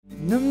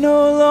And I'm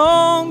no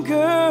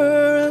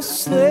longer a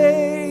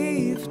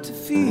slave to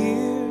fear.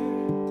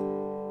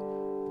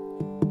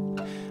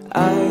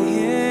 I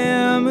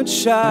am a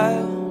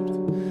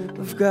child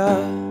of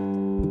God.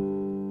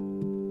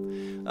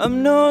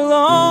 I'm no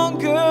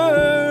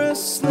longer a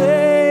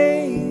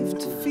slave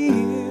to fear,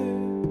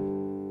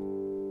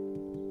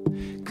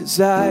 'cause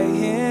I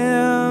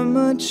am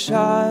a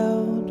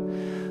child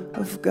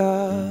of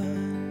God.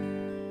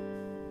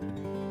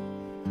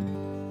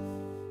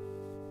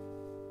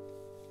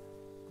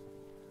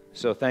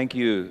 So thank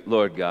you,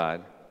 Lord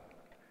God,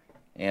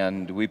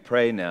 and we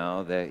pray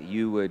now that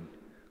you would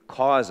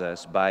cause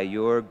us by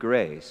your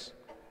grace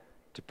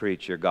to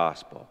preach your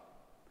gospel.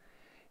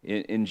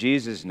 In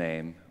Jesus'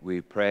 name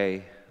we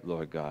pray,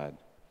 Lord God.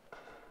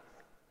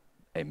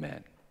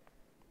 Amen.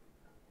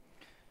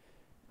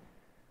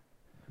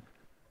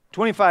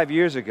 25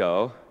 years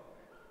ago,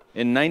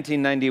 in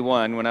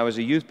 1991, when I was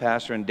a youth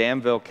pastor in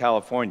Danville,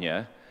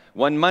 California,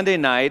 one Monday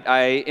night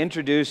I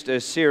introduced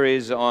a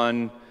series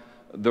on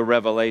the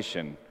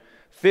Revelation.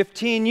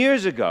 15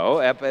 years ago,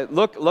 at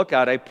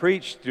Lookout, I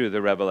preached through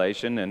the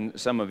Revelation, and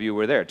some of you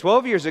were there.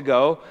 12 years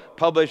ago,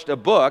 published a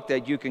book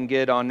that you can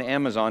get on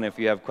Amazon if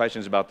you have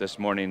questions about this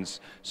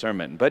morning's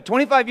sermon. But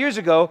 25 years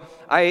ago,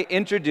 I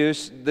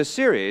introduced the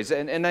series,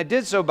 and I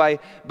did so by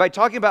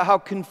talking about how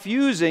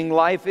confusing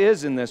life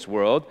is in this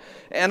world.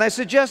 And I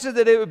suggested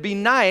that it would be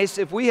nice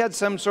if we had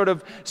some sort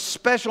of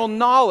special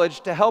knowledge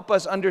to help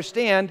us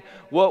understand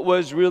what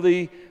was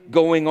really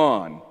going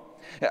on.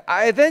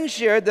 I then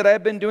shared that I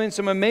have been doing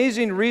some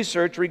amazing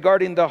research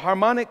regarding the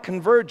harmonic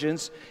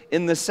convergence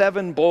in the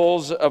 7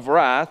 bowls of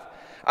wrath.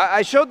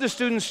 I showed the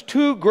students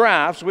 2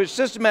 graphs which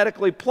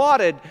systematically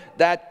plotted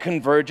that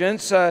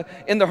convergence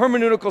in the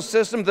hermeneutical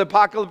system of the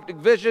apocalyptic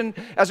vision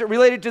as it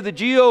related to the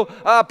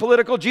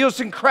geopolitical,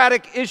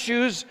 geosyncratic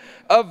issues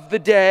of the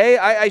day.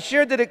 I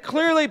shared that it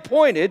clearly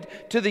pointed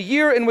to the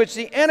year in which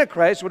the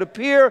Antichrist would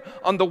appear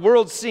on the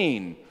world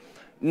scene,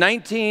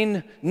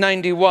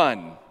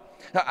 1991.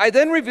 I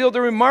then revealed the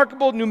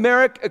remarkable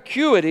numeric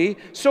acuity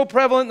so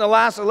prevalent in the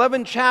last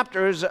 11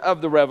 chapters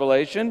of the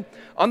Revelation.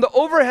 On the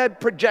overhead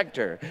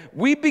projector,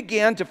 we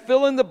began to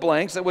fill in the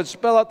blanks that would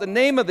spell out the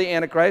name of the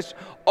Antichrist,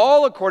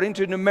 all according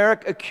to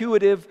numeric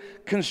acutive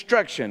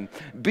construction.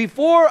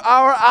 Before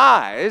our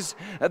eyes,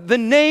 the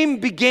name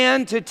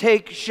began to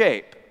take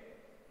shape.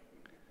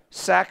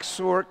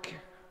 Saxork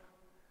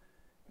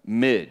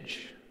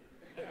Midge.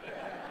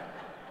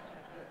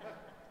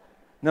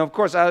 Now, of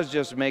course, I was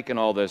just making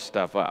all this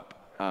stuff up.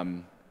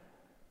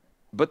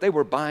 But they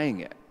were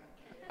buying it.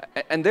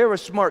 And they were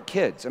smart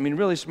kids. I mean,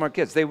 really smart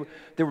kids.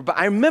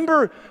 I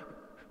remember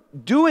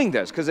doing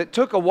this because it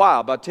took a while,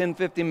 about 10,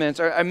 15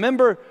 minutes. I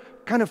remember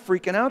kind of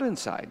freaking out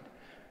inside,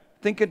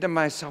 thinking to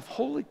myself,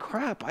 holy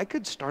crap, I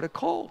could start a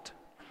cult.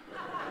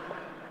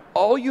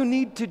 All you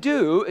need to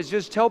do is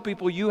just tell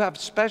people you have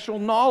special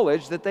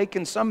knowledge that they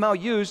can somehow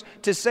use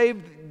to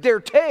save their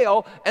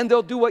tail, and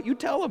they'll do what you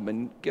tell them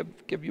and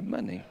give you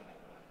money.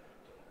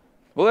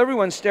 Well,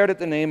 everyone stared at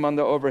the name on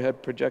the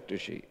overhead projector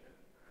sheet.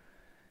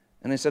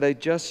 And I said, I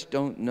just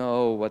don't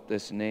know what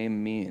this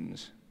name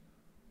means.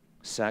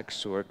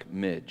 Saxork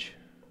Midge.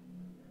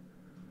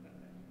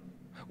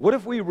 What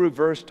if we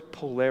reversed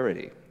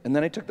polarity? And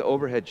then I took the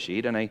overhead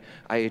sheet and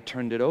I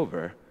turned it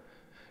over.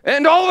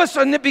 And all of a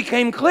sudden it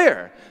became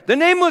clear. The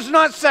name was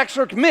not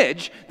Saxork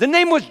Midge. The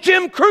name was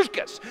Jim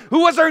Kruskis, who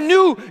was our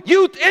new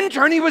youth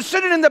intern. He was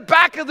sitting in the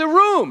back of the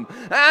room.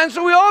 And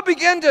so we all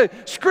began to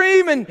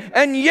scream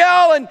and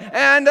yell.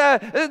 And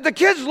the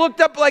kids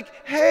looked up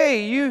like,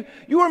 hey, you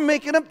were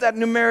making up that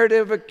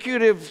numerative,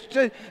 acutive,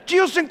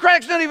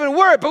 geosyncratic's not even a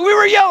word. But we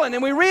were yelling,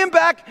 and we ran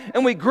back,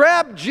 and we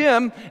grabbed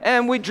Jim,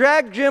 and we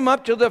dragged Jim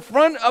up to the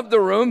front of the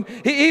room.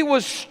 He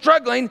was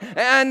struggling,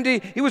 and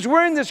he was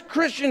wearing this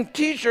Christian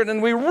t-shirt,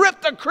 and we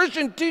ripped the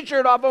Christian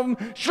t-shirt off of him.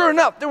 Sure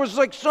enough, there was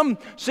like some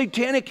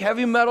satanic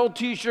heavy metal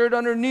t-shirt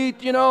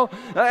underneath, you know.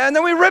 And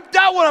then we ripped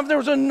that one off. There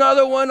was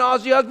another one,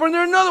 Ozzy Osbourne.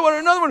 There was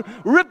another one.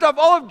 Ripped off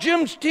all of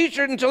Jim's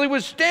t-shirt until he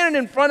was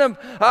standing in front of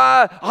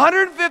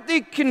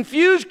 150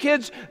 confused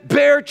kids,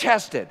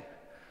 bare-chested.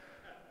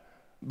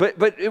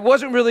 But it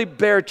wasn't really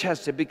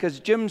bare-chested because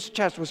Jim's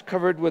chest was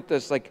covered with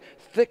this like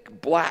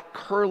thick, black,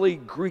 curly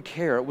Greek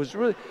hair. It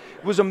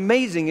was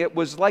amazing. It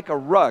was like a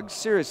rug,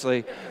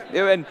 seriously.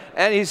 And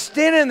he's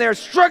standing there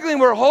struggling.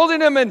 We're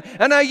holding him, and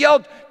I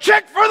yelled,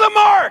 check for the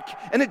mark!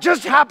 And it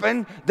just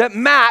happened that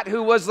Matt,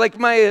 who was like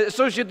my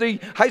associate, the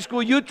high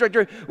school youth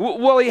director,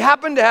 well, he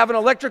happened to have an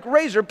electric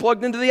razor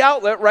plugged into the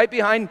outlet right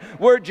behind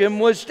where Jim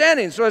was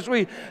standing. So as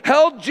we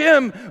held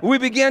Jim, we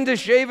began to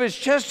shave his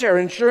chest hair,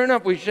 and sure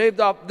enough, we shaved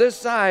off this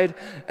side,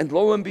 and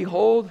lo and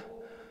behold,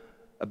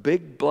 a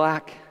big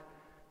black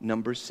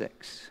number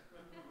 6.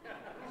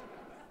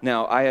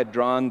 Now, I had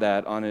drawn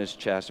that on his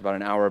chest about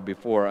an hour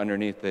before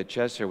underneath the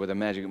chest hair with a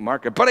magic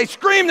marker, but I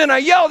screamed and I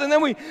yelled, and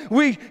then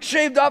we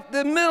shaved off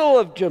the middle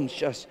of Jim's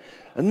chest.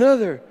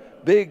 Another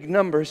big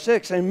number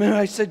 6.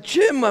 I said,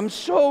 Jim, I'm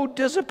so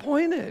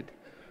disappointed.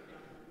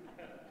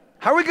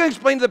 How are we going to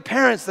explain to the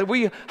parents that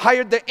we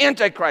hired the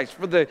Antichrist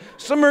for the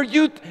summer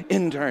youth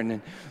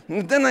intern?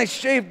 And then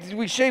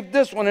we shaved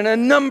this one, and a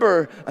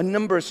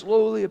number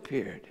slowly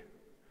appeared.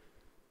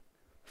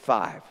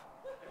 5.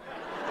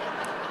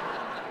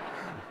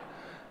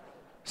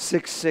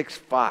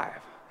 665.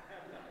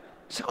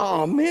 So,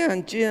 oh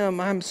man, Jim,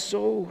 I'm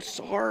so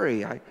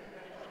sorry.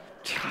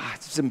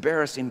 It's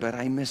embarrassing, but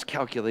I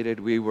miscalculated.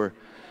 We were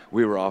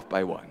off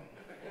by 1.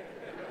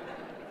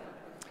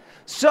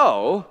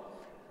 So,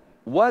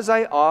 was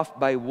I off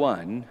by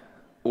 1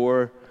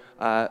 or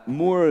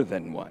more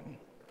than 1?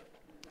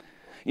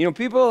 You know,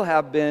 people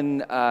have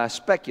been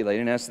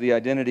speculating as to the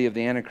identity of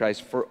the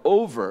Antichrist for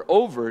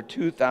over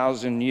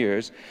 2,000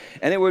 years,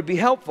 and it would be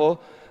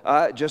helpful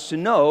just to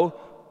know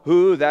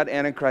who that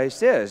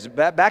Antichrist is.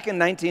 Back in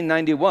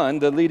 1991,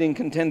 the leading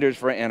contenders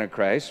for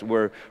Antichrist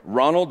were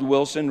Ronald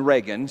Wilson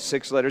Reagan,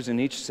 6 letters in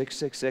each,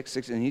 666,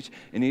 6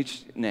 in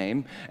each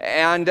name,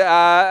 and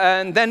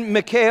then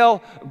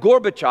Mikhail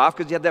Gorbachev,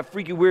 because he had that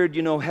freaky weird,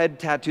 head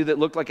tattoo that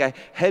looked like a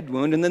head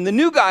wound, and then the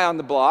new guy on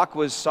the block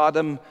was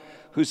Saddam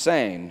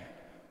Hussein. It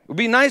would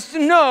be nice to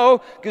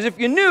know, because if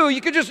you knew,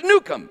 you could just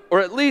nuke him, or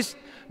at least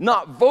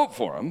not vote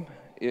for him,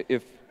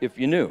 if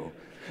you knew.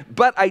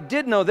 But I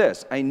did know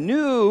this. I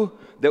knew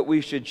that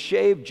we should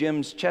shave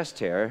Jim's chest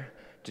hair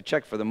to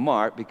check for the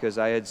mark because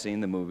I had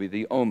seen the movie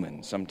The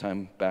Omen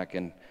sometime back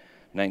in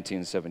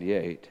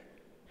 1978.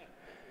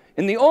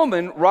 In The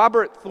Omen,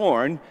 Robert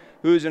Thorne,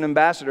 who's an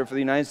ambassador for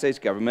the United States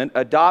government,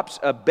 adopts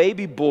a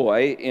baby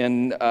boy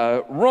in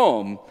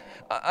Rome.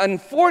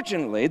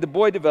 Unfortunately, the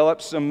boy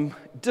develops some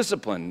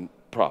discipline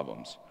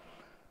problems,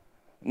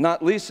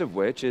 not least of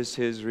which is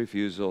his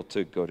refusal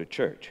to go to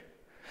church.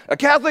 A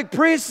Catholic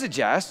priest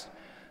suggests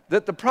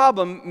that the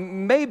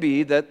problem may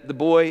be that the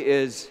boy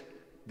is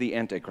the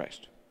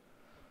Antichrist.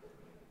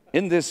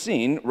 In this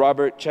scene,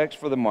 Robert checks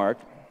for the mark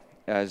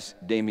as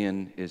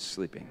Damien is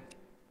sleeping.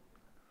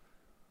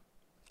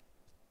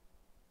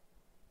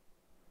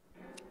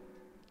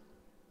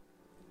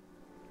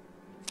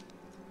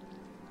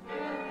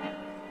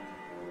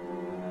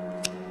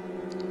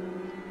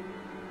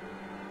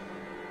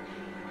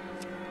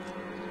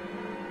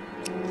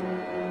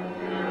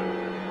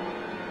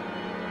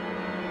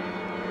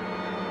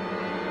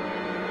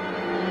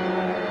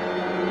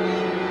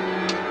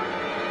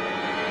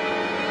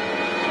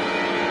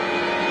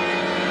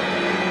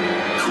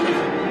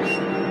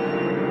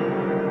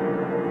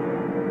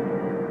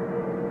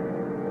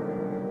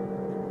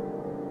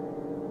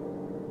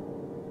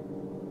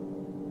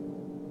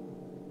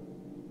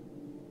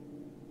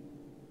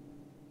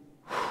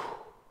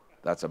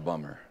 That's a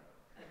bummer.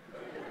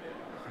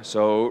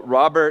 So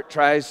Robert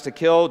tries to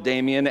kill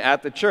Damien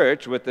at the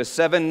church with the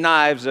 7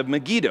 knives of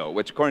Megiddo,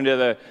 which according to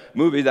the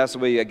movie, that's the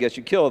way I guess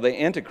you kill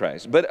the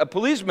Antichrist. But a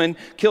policeman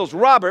kills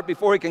Robert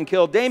before he can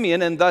kill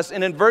Damien and thus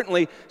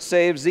inadvertently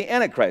saves the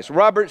Antichrist.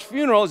 Robert's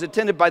funeral is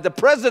attended by the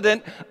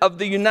President of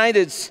the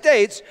United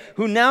States,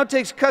 who now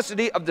takes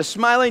custody of the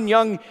smiling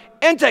young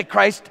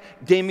Antichrist,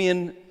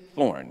 Damien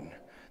Thorne.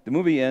 The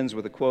movie ends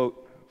with a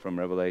quote from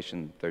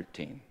Revelation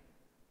 13.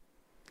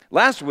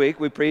 Last week,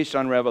 we preached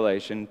on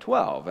Revelation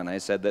 12, and I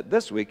said that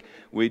this week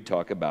we'd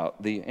talk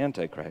about the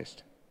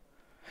Antichrist.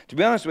 To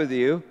be honest with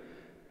you,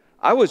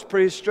 I was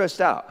pretty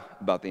stressed out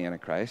about the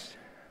Antichrist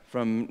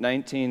from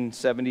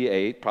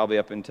 1978, probably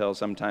up until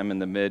sometime in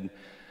the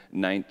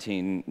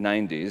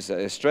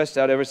mid-1990s. Stressed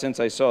out ever since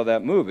I saw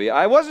that movie.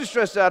 I wasn't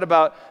stressed out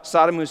about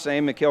Saddam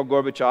Hussein, Mikhail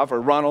Gorbachev,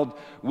 or Ronald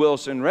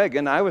Wilson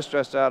Reagan. I was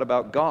stressed out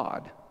about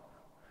God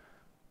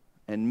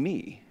and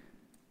me.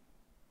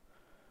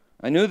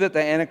 I knew that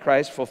the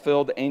Antichrist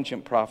fulfilled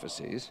ancient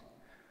prophecies,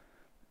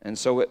 and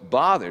so it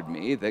bothered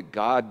me that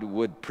God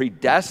would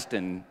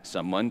predestine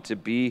someone to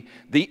be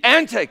the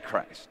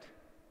Antichrist.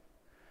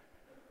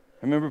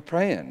 I remember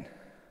praying,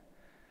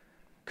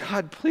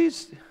 God,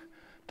 please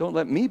don't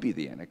let me be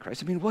the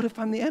Antichrist. I mean, what if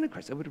I'm the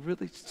Antichrist? That would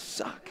really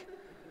suck.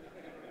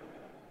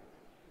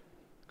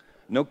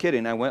 No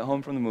kidding, I went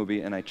home from the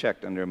movie and I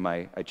checked under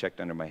my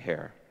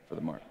hair for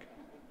the mark.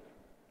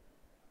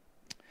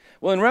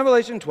 Well, in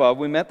Revelation 12,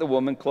 we met the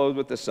woman clothed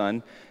with the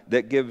sun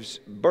that gives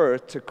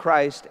birth to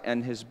Christ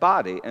and his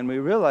body, and we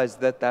realized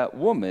that that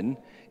woman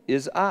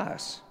is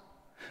us.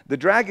 The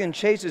dragon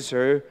chases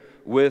her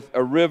with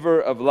a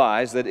river of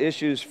lies that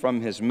issues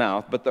from his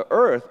mouth, but the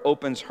earth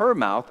opens her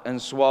mouth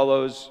and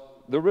swallows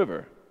the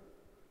river.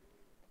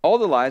 All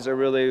the lies are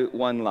really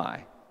one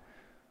lie,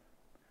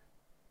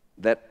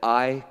 that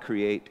I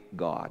create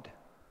God,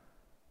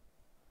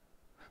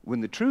 when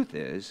the truth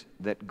is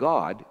that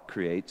God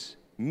creates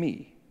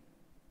me.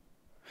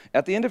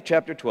 At the end of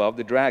chapter 12,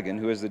 the dragon,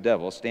 who is the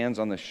devil, stands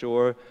on the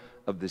shore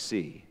of the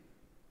sea.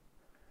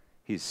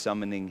 He's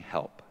summoning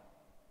help.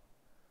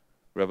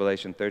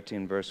 Revelation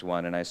 13, verse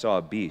 1, and I saw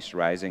a beast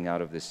rising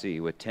out of the sea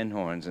with 10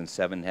 horns and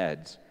 7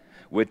 heads,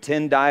 with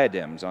 10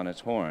 diadems on its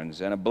horns,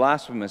 and a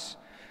blasphemous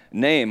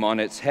name on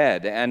its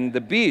head. And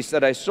the beast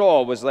that I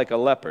saw was like a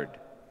leopard.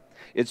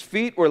 Its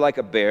feet were like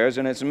a bear's,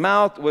 and its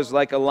mouth was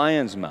like a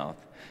lion's mouth.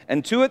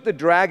 And to it the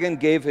dragon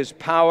gave his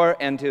power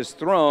and his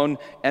throne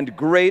and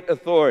great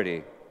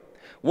authority.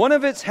 One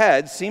of its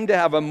heads seemed to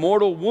have a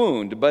mortal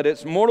wound, but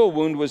its mortal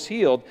wound was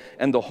healed,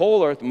 and the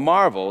whole earth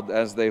marveled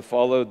as they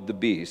followed the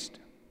beast.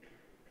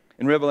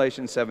 In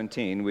Revelation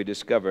 17, we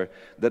discover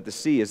that the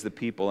sea is the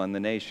people and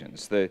the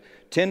nations. The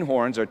 10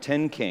 horns are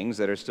 10 kings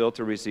that are still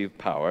to receive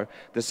power.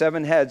 The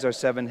 7 heads are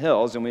 7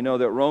 hills, and we know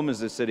that Rome is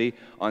the city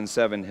on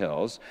 7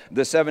 hills.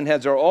 The 7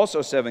 heads are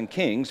also 7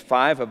 kings.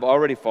 5 have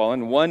already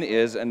fallen, 1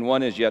 is, and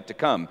 1 is yet to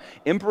come.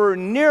 Emperor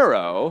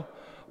Nero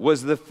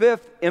was the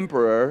 5th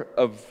emperor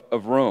of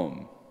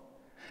Rome.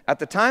 At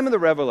the time of the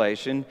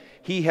Revelation,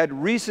 he had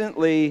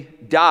recently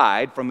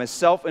died from a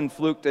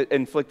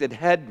self-inflicted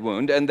head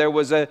wound, and there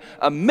was a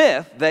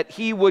myth that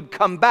he would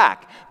come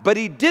back, but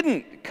he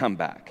didn't come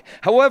back.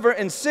 However,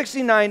 in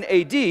 69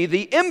 AD,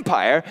 the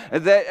empire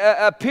that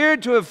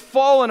appeared to have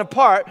fallen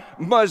apart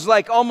was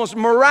like almost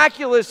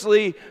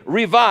miraculously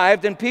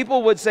revived, and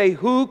people would say,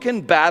 who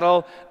can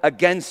battle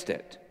against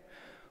it?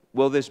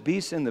 Well, this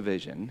beast in the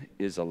vision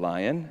is a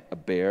lion, a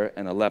bear,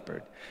 and a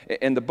leopard.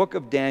 In the book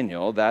of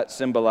Daniel, that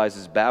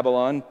symbolizes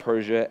Babylon,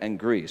 Persia, and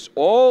Greece.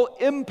 All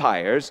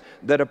empires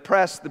that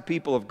oppress the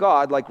people of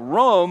God, like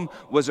Rome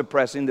was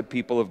oppressing the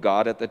people of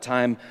God at the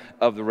time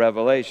of the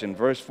Revelation.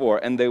 Verse 4,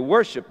 and they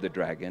worshiped the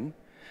dragon,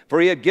 for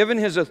he had given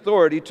his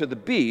authority to the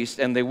beast,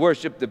 and they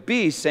worshiped the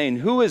beast, saying,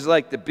 who is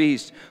like the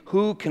beast?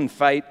 Who can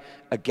fight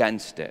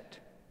against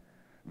it?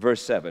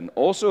 Verse 7,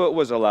 also it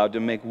was allowed to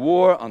make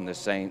war on the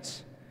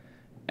saints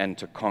and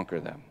to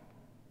conquer them.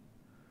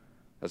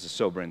 That's a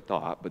sobering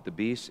thought, but the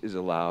beast is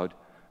allowed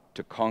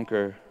to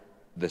conquer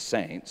the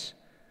saints,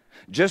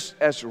 just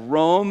as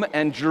Rome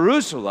and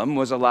Jerusalem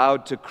was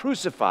allowed to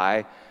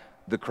crucify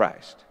the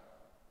Christ.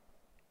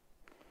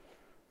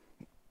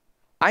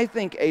 I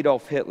think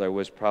Adolf Hitler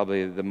was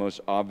probably the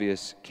most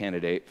obvious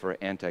candidate for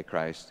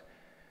Antichrist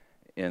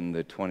in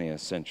the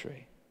 20th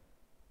century.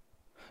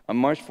 On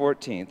March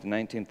 14th,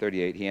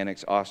 1938, he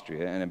annexed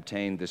Austria and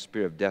obtained the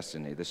Spear of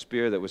Destiny, the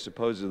spear that was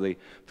supposedly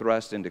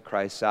thrust into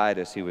Christ's side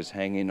as he was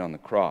hanging on the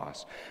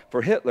cross.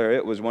 For Hitler,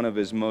 it was one of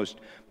his most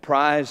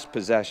prized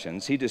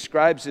possessions. He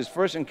describes his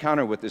first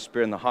encounter with the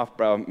spear in the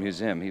Hofbrau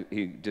Museum.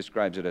 He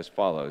describes it as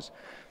follows.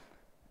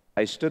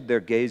 I stood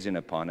there gazing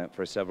upon it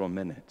for several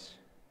minutes,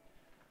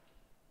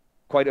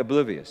 quite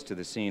oblivious to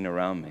the scene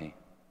around me.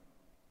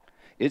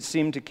 It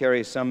seemed to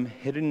carry some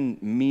hidden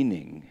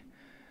meaning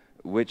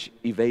which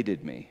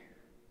evaded me.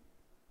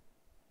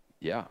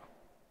 Yeah.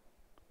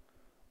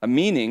 A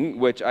meaning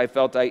which I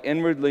felt I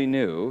inwardly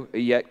knew,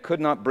 yet could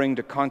not bring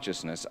to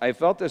consciousness. I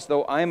felt as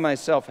though I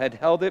myself had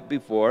held it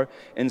before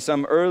in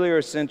some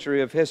earlier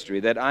century of history,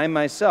 that I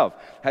myself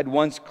had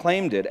once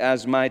claimed it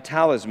as my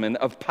talisman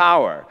of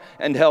power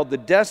and held the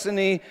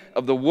destiny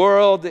of the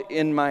world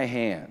in my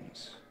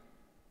hands.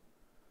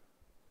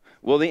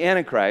 Well, the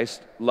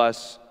Antichrist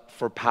lusts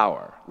for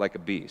power like a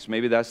beast.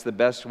 Maybe that's the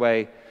best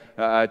way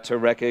to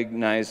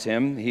recognize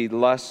him. He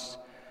lusts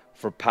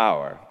for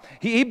power.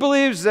 He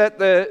believes that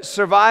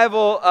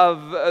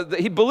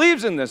he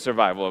believes in the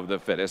survival of the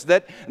fittest,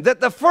 that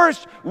the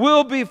first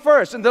will be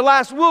first and the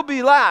last will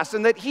be last,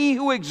 and that he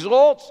who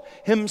exalts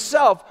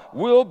himself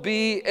will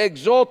be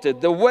exalted.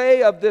 The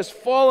way of this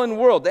fallen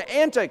world, the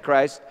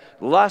Antichrist,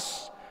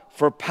 lusts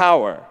for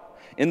power.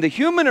 In the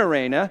human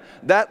arena,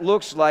 that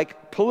looks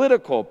like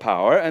political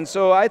power, and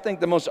so I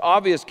think the most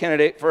obvious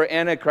candidate for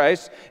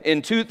Antichrist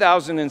in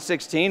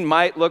 2016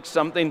 might look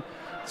something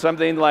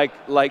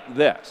like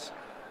this.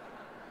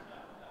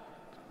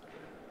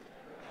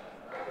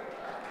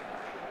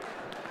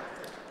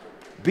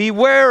 Be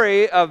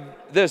wary of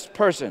this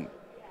person.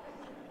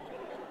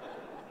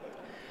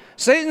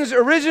 Satan's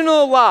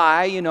original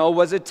lie,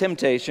 was a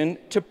temptation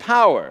to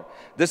power.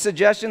 The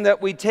suggestion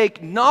that we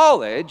take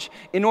knowledge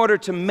in order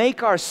to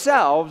make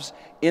ourselves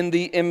in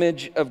the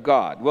image of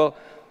God. Well,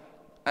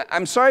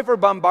 I'm sorry for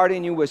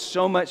bombarding you with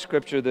so much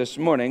scripture this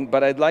morning,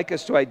 but I'd like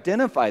us to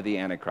identify the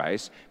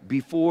Antichrist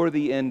before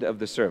the end of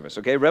the service.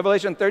 Okay,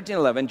 Revelation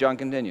 13:11, John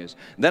continues.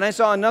 Then I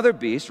saw another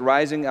beast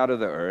rising out of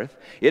the earth.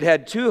 It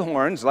had 2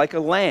 horns like a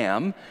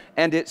lamb,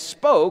 and it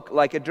spoke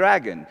like a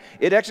dragon.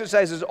 It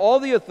exercises all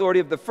the authority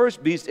of the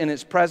first beast in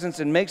its presence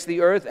and makes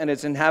the earth and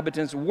its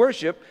inhabitants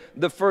worship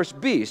the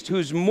first beast,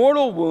 whose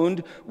mortal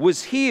wound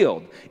was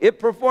healed. It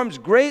performs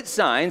great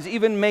signs,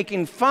 even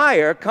making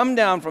fire come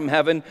down from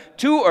heaven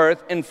to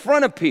earth in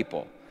front of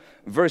people.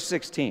 Verse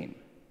 16.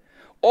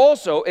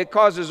 Also, it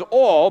causes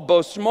all,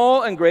 both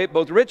small and great,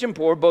 both rich and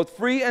poor, both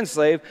free and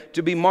slave,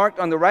 to be marked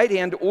on the right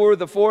hand or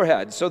the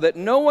forehead, so that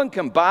no one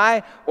can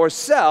buy or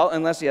sell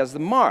unless he has the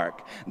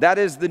mark. That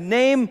is the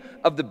name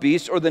of the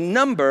beast or the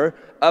number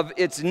of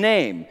its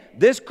name.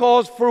 This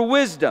calls for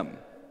wisdom.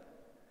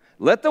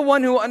 Let the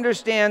one who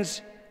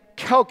understands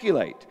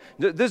calculate.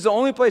 This is the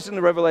only place in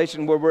the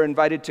Revelation where we're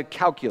invited to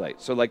calculate.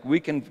 So we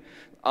can...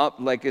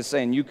 like it's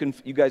saying, you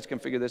guys can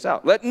figure this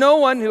out. Let the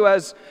one who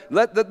has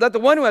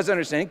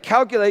understanding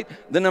calculate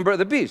the number of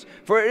the beast,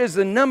 for it is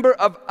the number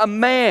of a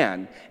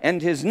man,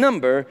 and his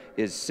number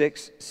is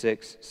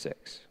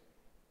 666.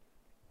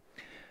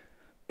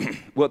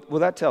 Well,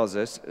 that tells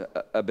us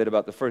a bit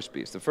about the first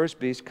beast. The first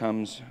beast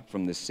comes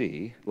from the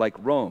sea, like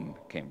Rome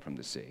came from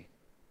the sea.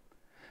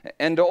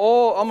 And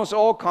almost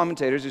all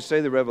commentators who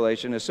study the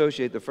Revelation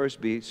associate the first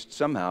beast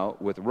somehow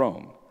with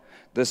Rome.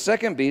 The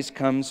second beast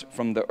comes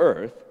from the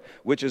earth,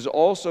 which is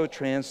also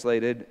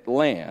translated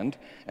land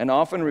and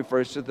often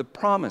refers to the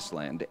promised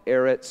land,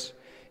 Eretz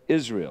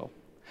Israel.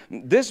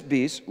 This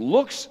beast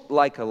looks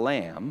like a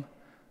lamb,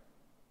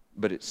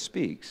 but it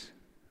speaks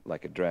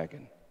like a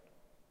dragon.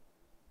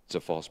 It's a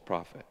false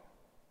prophet.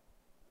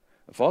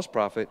 A false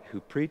prophet who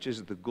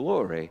preaches the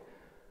glory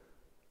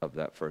of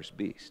that first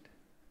beast.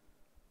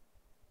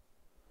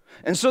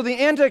 And so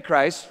the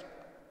Antichrist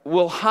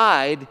will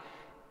hide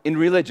in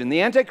religion.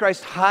 The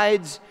Antichrist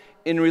hides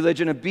in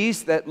religion, a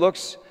beast that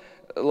looks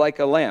like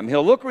a lamb.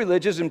 He'll look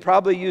religious and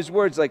probably use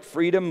words like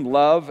freedom,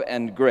 love,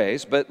 and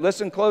grace, but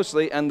listen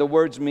closely, and the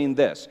words mean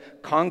this: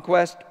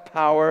 conquest,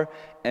 power,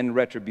 and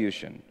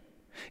retribution.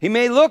 He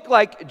may look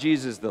like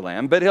Jesus the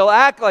Lamb, but he'll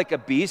act like a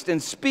beast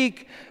and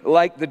speak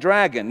like the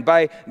dragon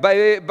by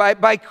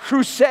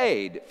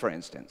crusade, for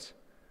instance.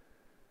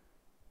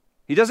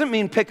 He doesn't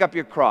mean pick up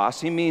your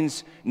cross. He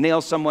means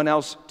nail someone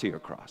else to your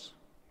cross.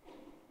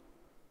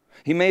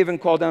 He may even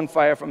call down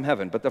fire from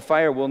heaven, but the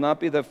fire will not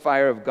be the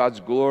fire of God's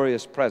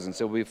glorious presence.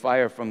 It will be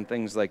fire from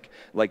things like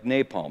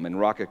napalm and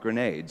rocket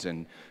grenades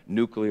and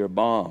nuclear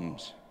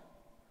bombs.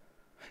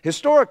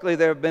 Historically,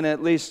 there have been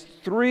at least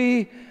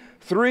three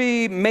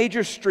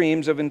major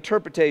streams of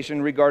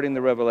interpretation regarding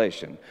the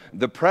Revelation: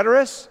 the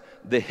preterists,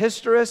 the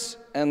historists,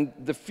 and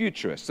the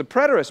futurists. The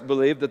preterists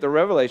believe that the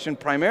Revelation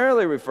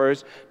primarily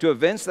refers to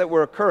events that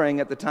were occurring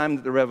at the time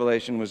that the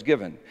Revelation was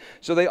given.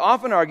 So they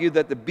often argue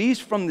that the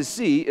beast from the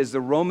sea is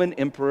the Roman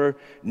Emperor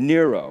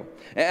Nero.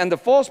 And the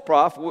false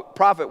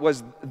prophet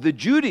was the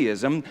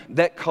Judaism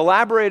that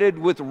collaborated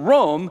with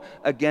Rome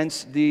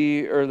against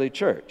the early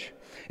church.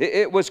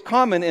 It was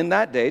common in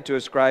that day to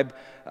ascribe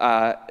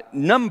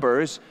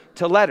numbers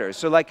to letters.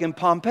 So like in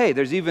Pompeii,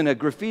 there's even a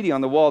graffiti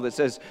on the wall that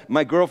says,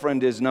 "My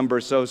girlfriend is number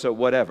so-so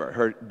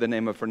whatever," the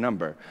name of her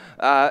number.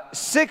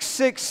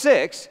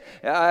 666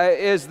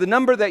 is the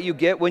number that you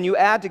get when you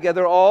add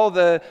together all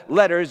the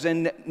letters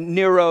in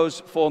Nero's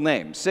full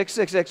name.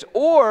 666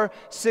 or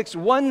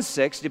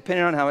 616,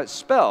 depending on how it's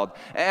spelled.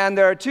 And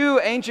there are two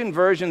ancient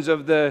versions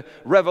of the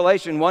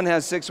Revelation. One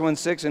has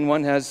 616 and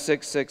one has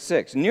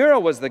 666. Nero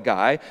was the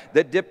guy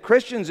that dipped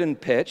Christians in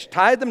pitch,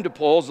 tied them to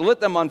poles, lit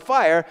them on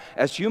fire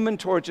as human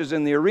torches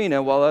in the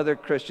arena while other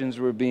Christians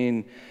were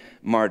being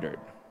martyred.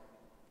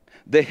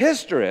 The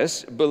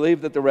historists believe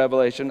that the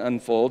Revelation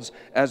unfolds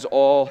as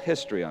all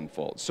history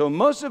unfolds. So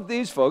most of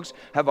these folks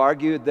have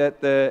argued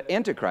that the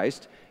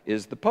Antichrist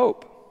is the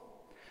Pope.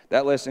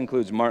 That list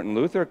includes Martin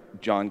Luther,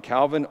 John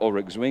Calvin,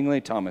 Ulrich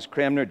Zwingli, Thomas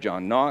Cranmer,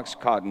 John Knox,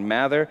 Cotton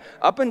Mather.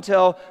 Up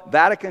until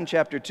Vatican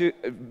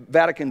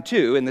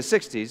II in the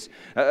 60s,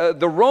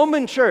 the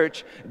Roman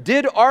Church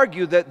did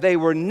argue that they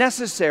were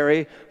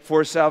necessary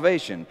for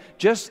salvation,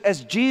 just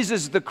as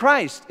Jesus the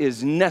Christ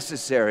is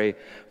necessary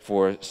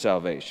for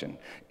salvation.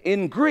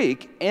 In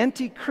Greek,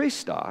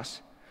 Antichristos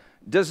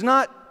does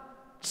not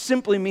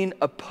simply mean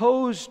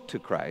opposed to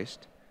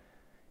Christ.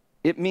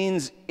 It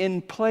means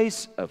in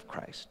place of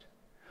Christ,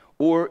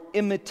 or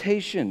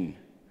imitation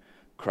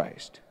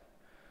Christ.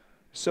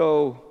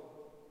 So,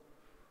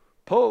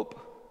 Pope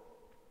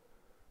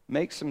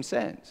makes some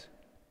sense.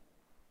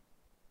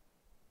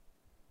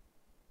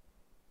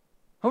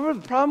 However,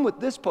 the problem with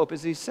this Pope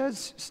is he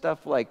says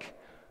stuff like,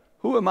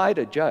 "Who am I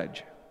to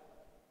judge?"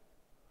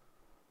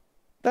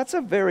 That's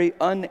a very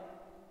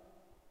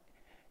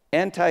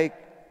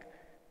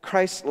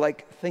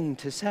anti-Christ-like thing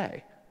to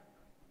say.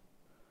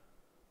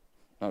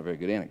 Not a very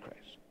good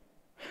Antichrist.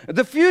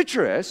 The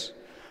futurists,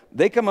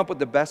 they come up with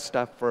the best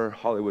stuff for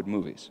Hollywood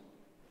movies.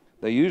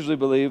 They usually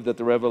believe that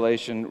the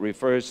Revelation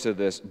refers to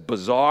this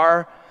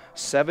bizarre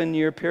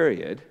 7-year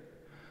period,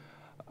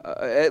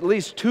 at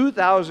least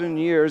 2,000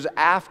 years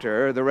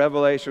after the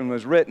Revelation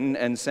was written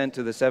and sent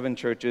to the 7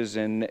 churches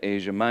in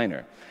Asia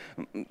Minor.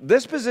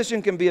 This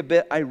position can be a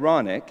bit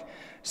ironic,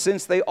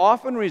 since they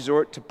often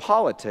resort to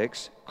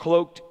politics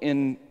cloaked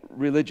in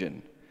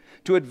religion,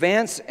 to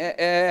advance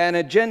an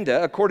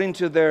agenda according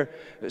to their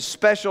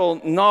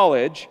special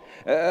knowledge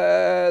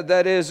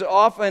that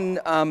often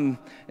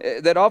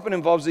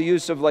involves the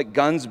use of like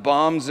guns,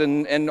 bombs,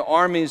 and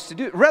armies to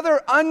do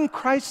rather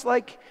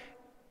un-Christ-like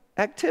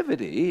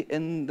activity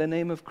in the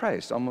name of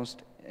Christ,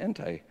 almost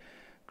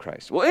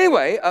anti-Christ. Well,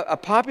 anyway, a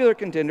popular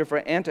contender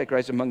for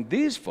Antichrist among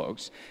these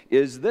folks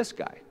is this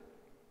guy.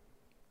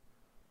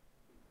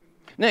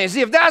 Now, you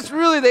see, if that's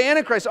really the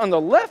Antichrist on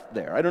the left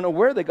there, I don't know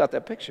where they got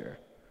that picture.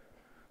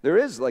 There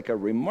is like a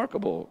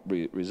remarkable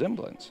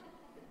resemblance.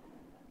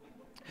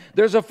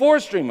 There's a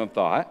fourth stream of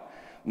thought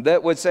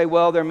that would say,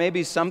 well, there may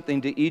be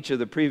something to each of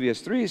the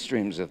previous 3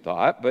 streams of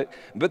thought,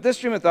 but this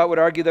stream of thought would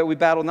argue that we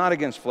battle not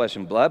against flesh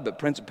and blood, but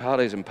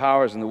principalities and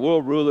powers and the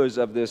world rulers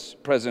of this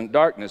present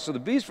darkness. So the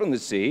beast from the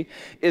sea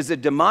is a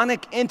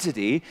demonic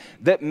entity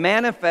that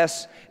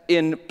manifests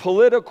in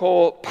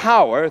political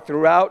power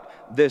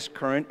throughout this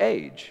current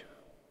age.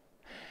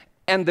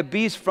 And the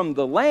beast from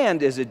the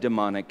land is a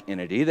demonic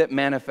entity that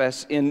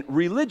manifests in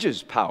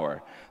religious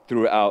power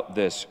throughout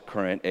this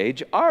current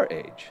age, our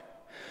age.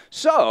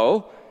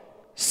 So,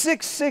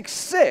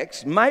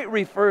 666 might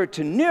refer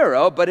to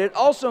Nero, but it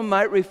also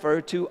might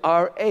refer to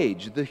our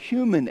age, the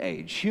human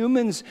age.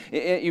 Humans,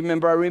 you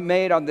remember, are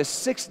made on the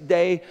sixth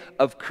day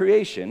of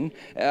creation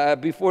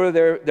before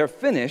they're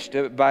finished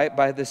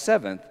by the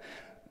seventh.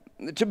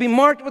 To be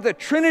marked with a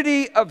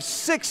trinity of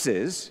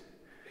sixes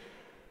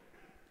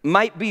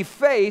might be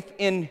faith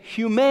in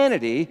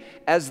humanity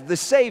as the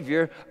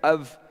Savior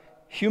of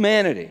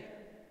humanity.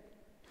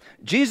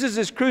 Jesus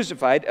is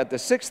crucified at the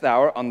sixth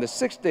hour on the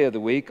sixth day of the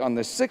week, on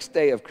the sixth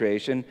day of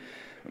creation,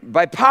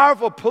 by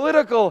powerful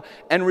political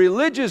and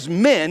religious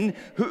men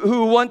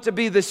who want to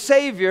be the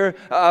Savior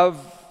of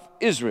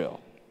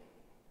Israel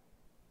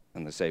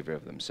and the Savior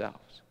of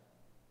themselves.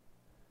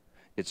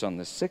 It's on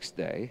the sixth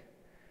day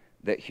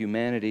that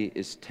humanity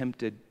is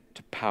tempted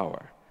to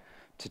power,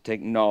 to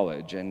take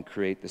knowledge and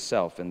create the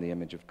self in the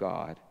image of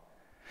God.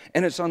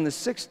 And it's on the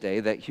sixth day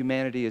that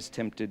humanity is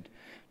tempted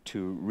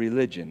to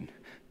religion,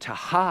 to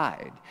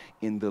hide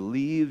in the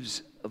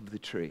leaves of the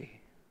tree.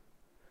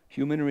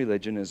 Human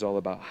religion is all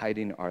about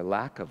hiding our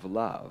lack of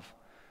love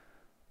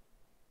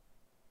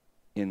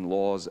in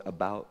laws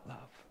about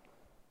love.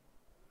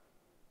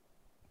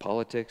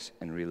 Politics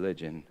and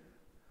religion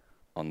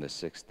on the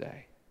sixth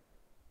day.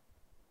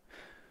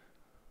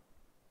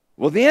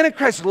 Well, the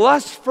Antichrist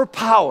lusts for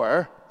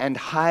power and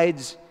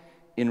hides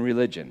in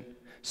religion.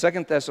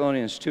 2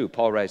 Thessalonians 2,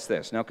 Paul writes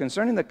this, "Now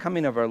concerning the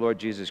coming of our Lord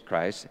Jesus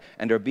Christ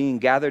and our being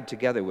gathered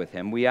together with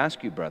him, we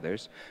ask you,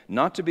 brothers,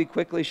 not to be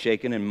quickly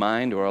shaken in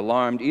mind or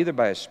alarmed either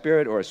by a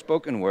spirit or a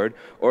spoken word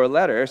or a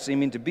letter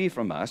seeming to be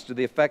from us to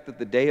the effect that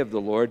the day of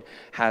the Lord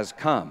has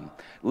come.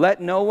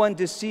 Let no one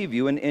deceive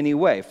you in any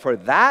way, for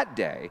that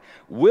day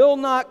will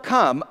not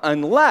come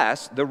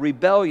unless the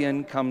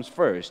rebellion comes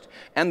first,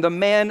 and the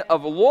man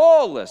of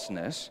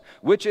lawlessness,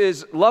 which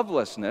is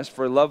lovelessness,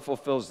 for love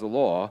fulfills the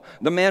law,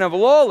 the man of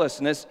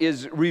lawlessness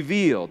is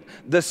revealed,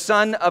 the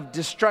son of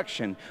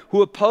destruction,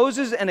 who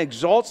opposes and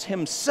exalts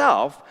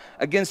himself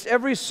against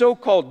every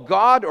so-called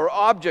God or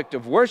object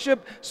of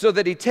worship, so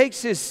that he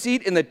takes his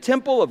seat in the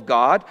temple of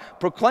God,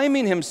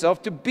 proclaiming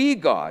himself to be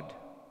God.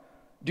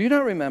 Do you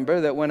not remember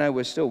that when I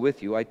was still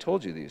with you, I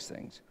told you these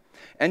things?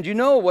 And you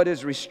know what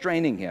is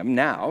restraining him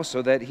now,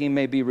 so that he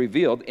may be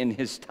revealed in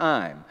his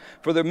time.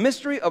 For the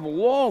mystery of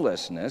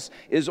lawlessness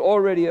is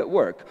already at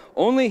work.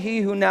 Only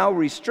he who now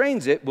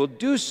restrains it will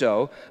do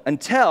so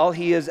until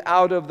he is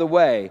out of the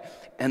way.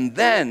 And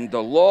then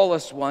the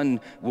lawless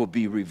one will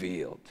be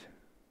revealed,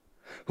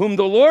 whom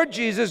the Lord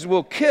Jesus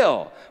will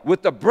kill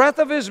with the breath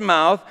of his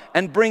mouth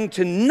and bring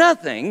to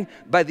nothing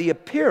by the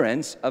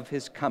appearance of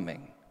his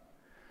coming."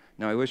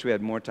 Now, I wish we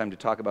had more time to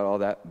talk about all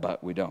that,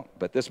 but we don't.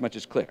 But this much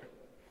is clear.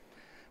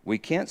 We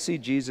can't see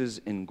Jesus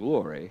in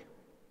glory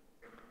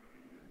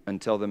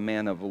until the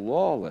man of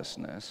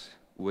lawlessness,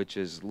 which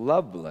is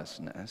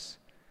lovelessness,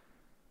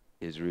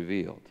 is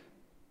revealed.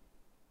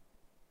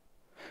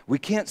 We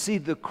can't see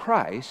the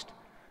Christ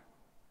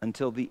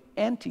until the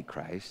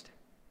Antichrist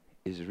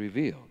is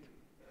revealed.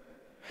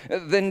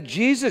 Then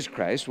Jesus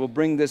Christ will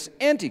bring this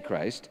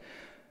Antichrist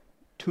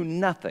to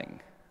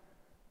nothing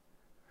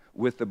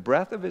with the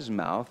breath of his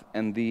mouth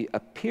and the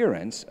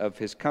appearance of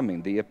his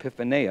coming, the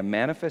epiphaneia,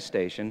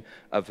 manifestation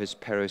of his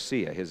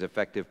parousia, his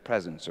effective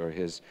presence or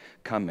his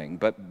coming.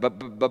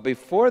 But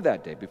before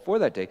that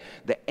day,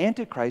 the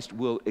Antichrist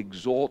will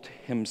exalt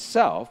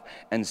himself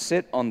and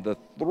sit on the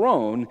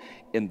throne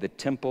in the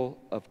temple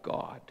of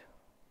God.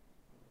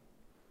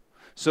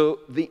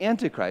 So the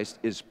Antichrist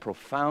is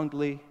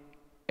profoundly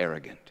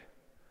arrogant,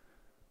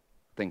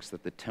 thinks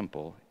that the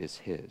temple is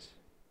his.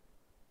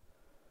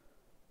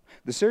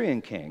 The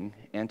Syrian king,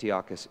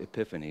 Antiochus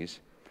Epiphanes,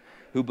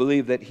 who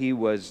believed that he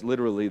was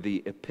literally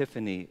the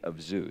epiphany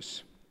of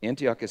Zeus.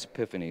 Antiochus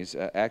Epiphanes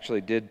actually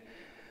did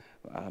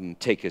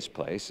take his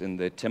place in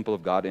the temple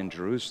of God in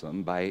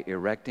Jerusalem by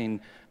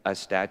erecting a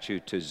statue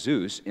to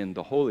Zeus in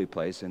the holy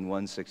place in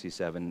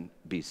 167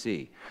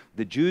 BC.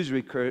 The Jews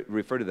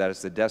refer to that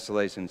as the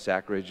desolation,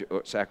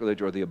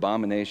 sacrilege, or the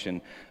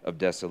abomination of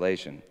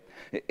desolation.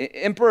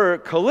 Emperor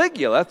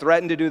Caligula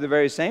threatened to do the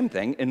very same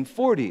thing in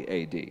 40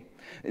 AD.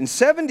 In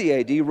 70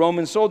 AD,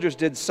 Roman soldiers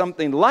did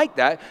something like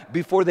that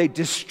before they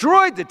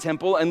destroyed the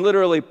temple and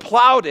literally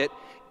plowed it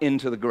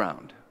into the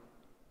ground.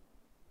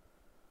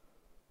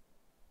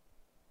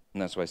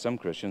 And that's why some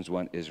Christians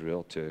want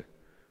Israel to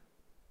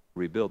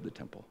rebuild the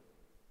temple,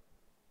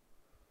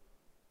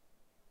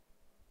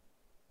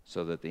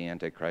 so that the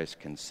Antichrist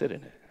can sit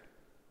in it,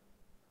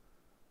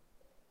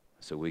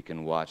 so we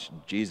can watch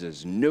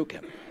Jesus nuke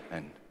him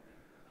and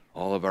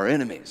all of our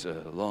enemies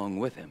along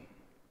with him.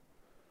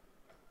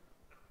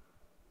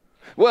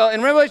 Well,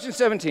 in Revelation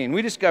 17,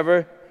 we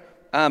discover,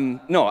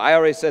 no, I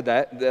already said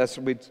that.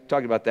 We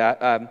talked about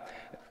that.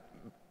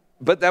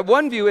 But that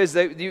one view is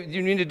that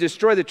you need to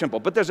destroy the temple.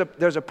 But there's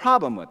a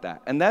problem with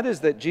that. And that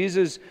is that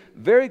Jesus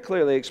very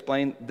clearly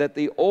explained that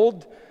the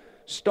old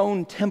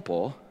stone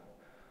temple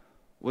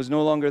was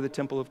no longer the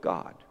temple of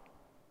God.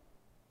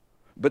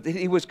 But that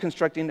he was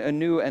constructing a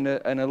new and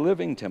a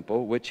living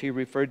temple, which he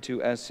referred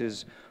to as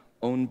his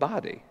own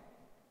body.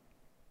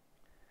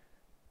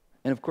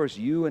 And of course,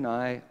 you and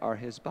I are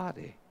his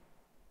body.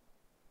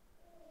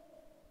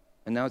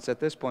 And now it's at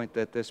this point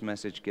that this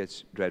message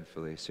gets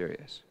dreadfully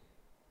serious.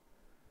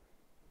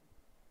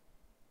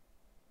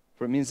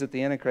 For it means that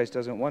the Antichrist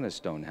doesn't want a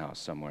stone house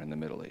somewhere in the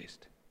Middle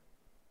East.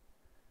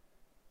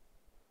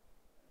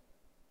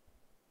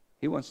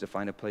 He wants to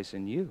find a place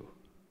in you,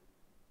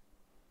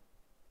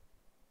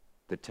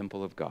 the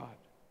temple of God.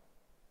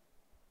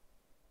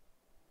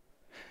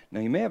 Now,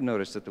 you may have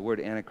noticed that the word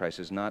Antichrist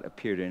has not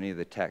appeared in any of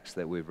the texts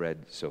that we've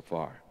read so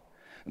far.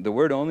 The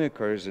word only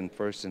occurs in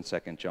 1st and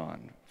 2nd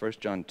John. 1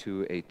 John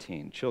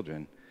 2:18,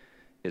 children,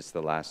 it's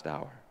the last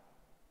hour.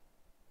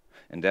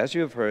 And as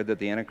you have heard that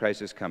the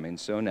Antichrist is coming,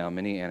 so now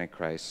many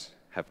Antichrists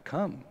have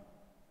come.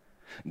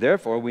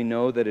 Therefore, we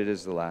know that it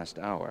is the last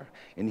hour.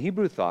 In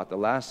Hebrew thought, the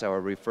last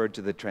hour referred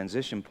to the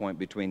transition point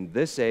between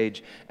this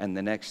age and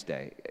the next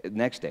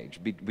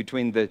age,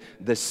 between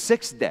the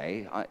sixth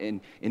day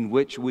in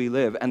which we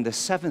live and the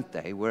seventh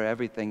day where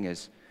everything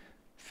is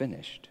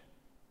finished.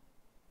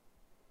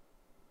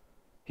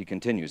 He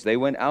continues, they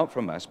went out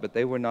from us, but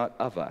they were not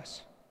of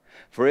us.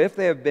 For if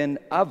they had been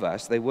of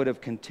us, they would have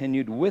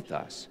continued with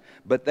us.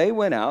 But they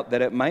went out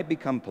that it might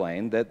become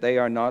plain that they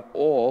are not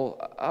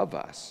all of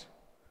us.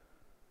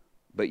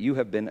 But you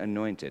have been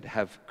anointed,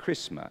 have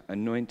chrisma,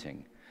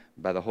 anointing,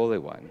 by the Holy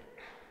One.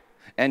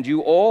 And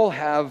you all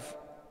have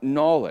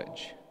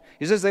knowledge.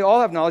 He says they all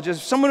have knowledge as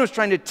if someone was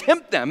trying to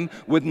tempt them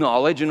with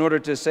knowledge in order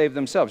to save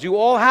themselves. You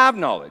all have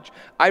knowledge.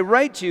 I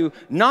write to you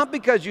not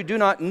because you do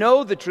not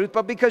know the truth,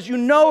 but because you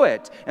know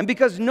it, and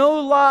because no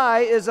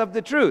lie is of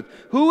the truth.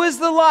 Who is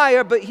the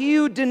liar but he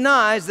who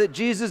denies that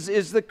Jesus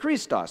is the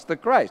Christos, the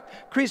Christ,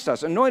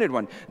 Christos, anointed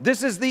one?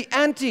 This is the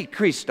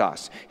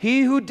Antichristos,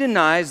 he who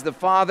denies the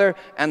Father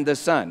and the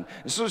Son.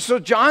 So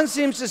John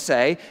seems to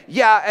say,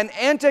 yeah, an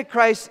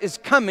Antichrist is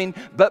coming,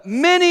 but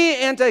many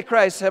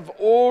Antichrists have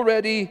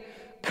already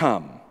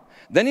come.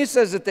 Then he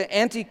says that the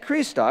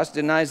Antichristos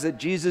denies that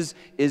Jesus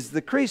is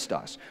the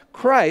Christos.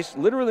 Christ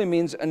literally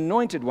means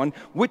anointed one,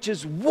 which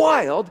is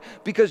wild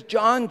because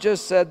John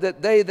just said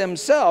that they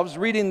themselves,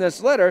 reading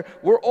this letter,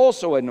 were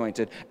also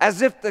anointed,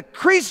 as if the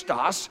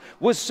Christos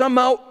was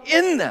somehow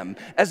in them,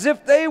 as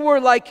if they were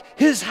like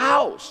his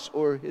house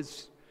or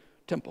his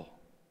temple.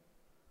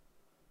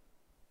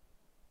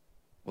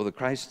 Well, the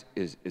Christ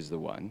is the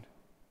one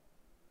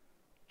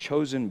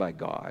chosen by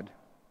God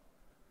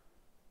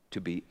to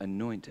be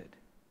anointed.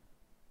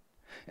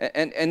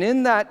 And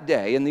in that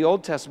day, in the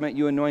Old Testament,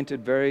 you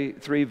anointed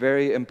three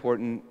very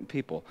important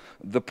people.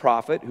 The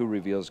prophet who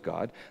reveals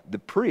God, the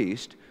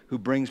priest who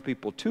brings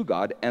people to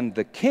God, and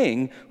the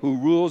king who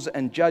rules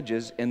and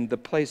judges in the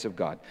place of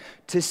God.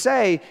 To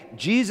say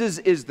Jesus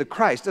is the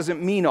Christ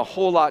doesn't mean a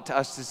whole lot to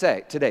us to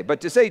say today.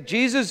 But to say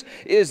Jesus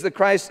is the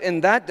Christ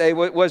in that day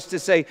was to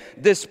say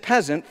this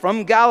peasant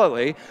from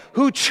Galilee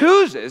who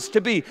chooses to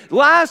be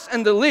last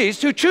and the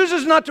least, who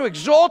chooses not to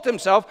exalt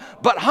himself,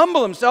 but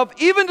humble himself,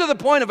 even to the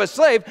point of a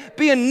slave,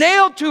 being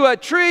nailed to a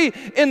tree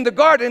in the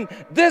garden.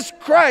 This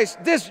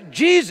Christ, this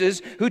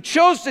Jesus who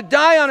chose to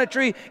die on a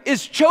tree,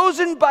 is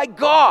chosen by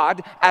God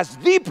as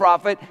the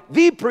prophet,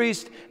 the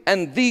priest,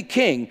 and the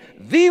king,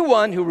 the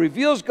one who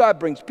reveals God,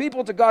 brings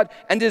people to God,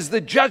 and is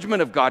the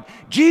judgment of God.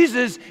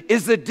 Jesus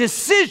is the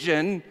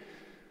decision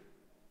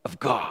of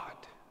God.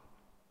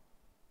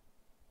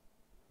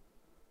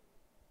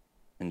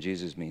 And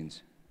Jesus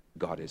means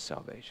God is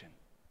salvation.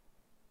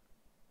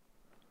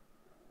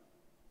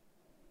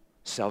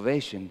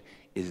 Salvation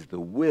is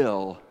the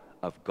will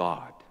of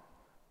God,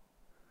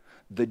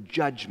 the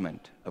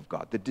judgment of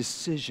God, the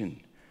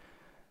decision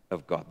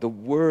of God, the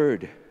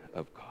word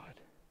of God.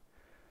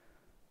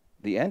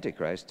 The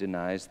Antichrist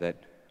denies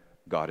that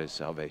God is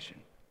salvation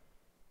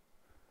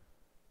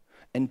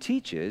and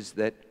teaches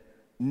that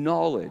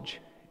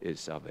knowledge is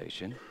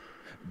salvation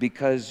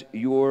because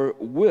your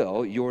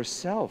will,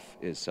 yourself,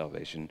 is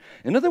salvation.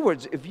 In other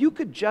words, if you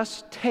could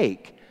just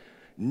take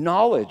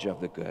knowledge of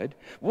the good,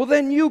 well,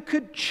 then you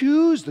could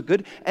choose the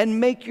good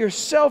and make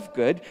yourself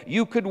good.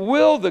 You could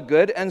will the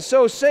good and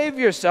so save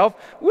yourself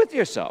with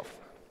yourself.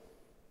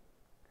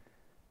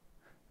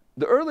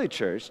 The early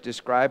church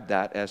described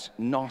that as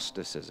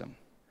Gnosticism,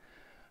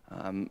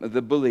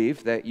 the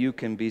belief that you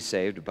can be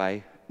saved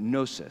by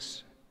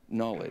gnosis,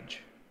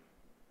 knowledge.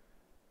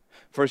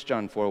 1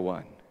 John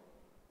 4:1.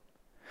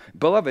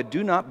 Beloved,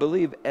 do not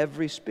believe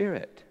every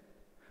spirit,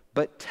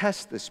 but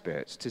test the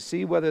spirits to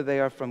see whether they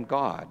are from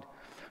God.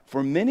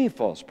 For many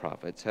false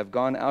prophets have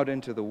gone out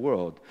into the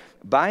world.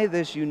 By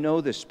this you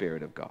know the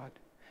Spirit of God.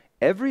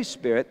 Every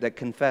spirit that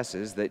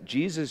confesses that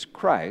Jesus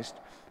Christ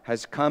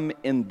has come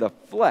in the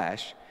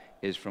flesh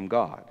is from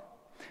God.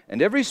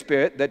 And every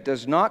spirit that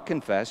does not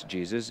confess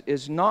Jesus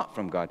is not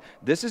from God.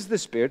 This is the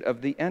spirit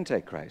of the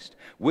Antichrist,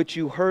 which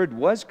you heard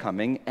was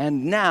coming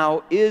and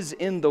now is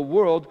in the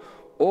world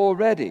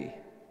already.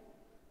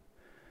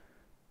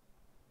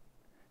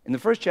 In the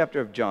first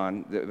chapter of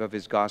John, of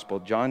his gospel,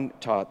 John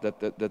taught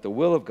that the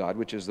will of God,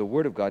 which is the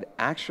word of God,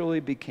 actually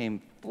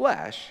became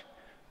flesh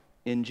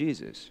in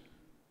Jesus.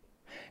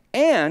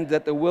 And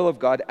that the will of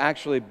God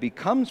actually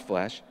becomes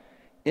flesh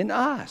in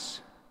us.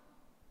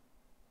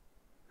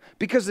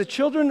 Because the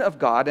children of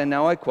God, and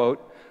now I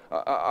quote,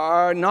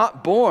 are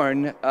not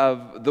born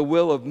of the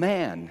will of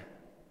man,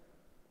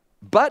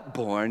 but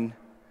born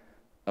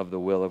of the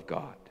will of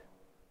God.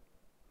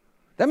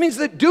 That means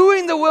that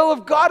doing the will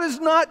of God is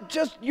not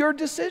just your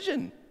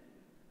decision.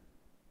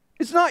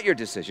 It's not your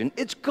decision.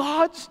 It's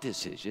God's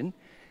decision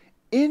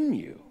in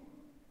you.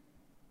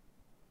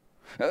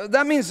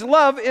 That means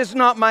love is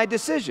not my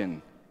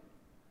decision,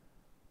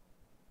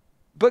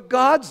 but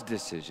God's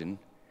decision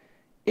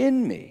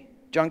in me.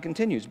 John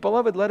continues,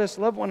 "Beloved, let us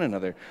love one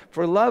another,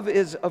 for love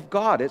is of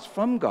God, it's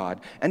from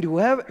God. And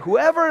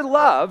whoever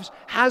loves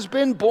has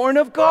been born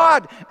of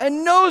God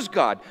and knows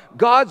God."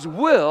 God's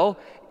will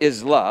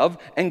is love,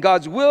 and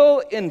God's will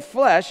in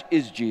flesh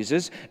is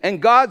Jesus,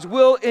 and God's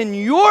will in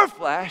your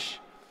flesh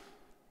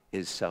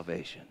is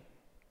salvation.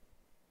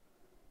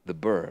 The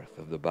birth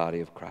of the body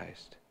of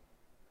Christ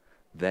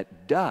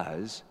that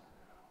does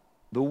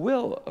the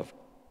will of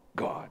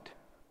God.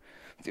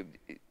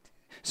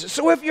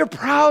 So if you're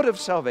proud of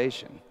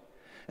salvation,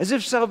 as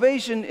if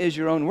salvation is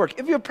your own work,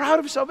 if you're proud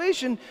of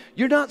salvation,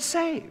 you're not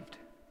saved.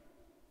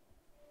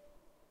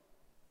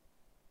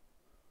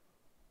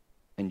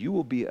 And you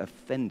will be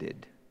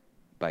offended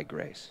by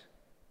grace.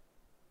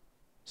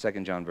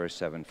 2 John verse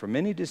 7, "For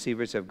many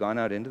deceivers have gone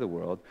out into the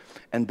world,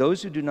 and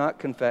those who do not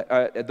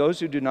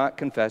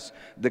confess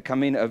the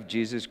coming of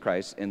Jesus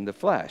Christ in the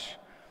flesh.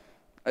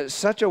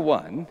 Such a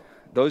one,"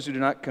 those who do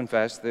not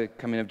confess the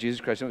coming of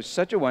Jesus Christ,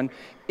 "such a one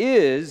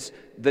is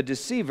the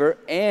deceiver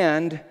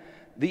and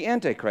the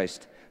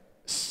Antichrist.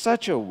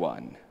 Such a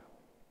one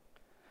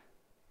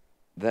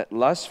that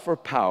lusts for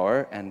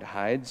power and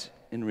hides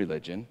in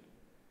religion,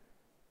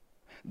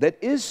 that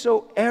is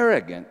so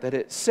arrogant that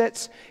it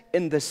sits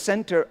in the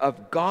center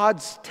of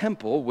God's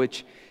temple,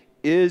 which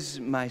is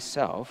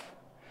myself,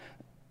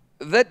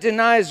 that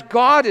denies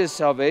God is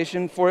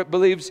salvation, for it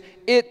believes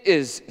it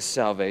is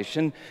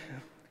salvation."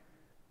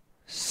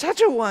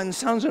 Such a one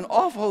sounds an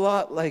awful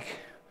lot like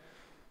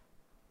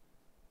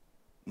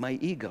my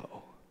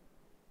ego.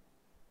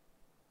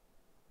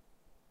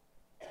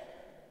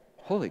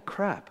 Holy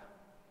crap.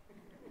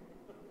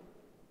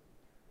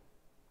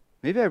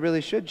 Maybe I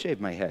really should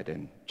shave my head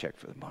and check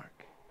for the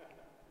mark.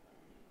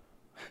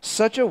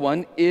 Such a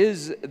one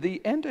is the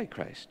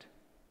Antichrist,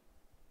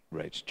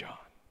 writes John.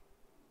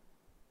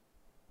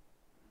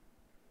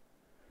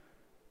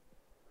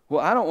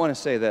 Well, I don't want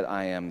to say that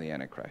I am the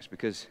Antichrist,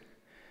 because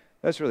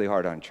that's really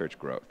hard on church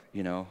growth,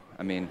 you know?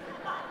 I mean,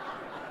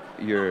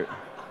 you're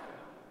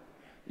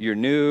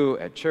new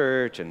at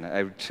church, and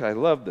I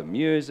love the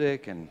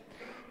music, and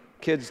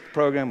kids'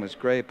 program was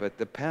great, but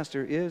the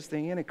pastor is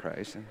the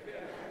Antichrist, and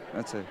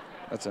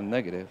that's a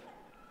negative.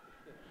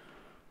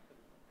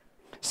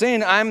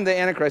 Saying I'm the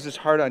Antichrist is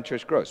hard on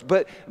church growth,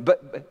 but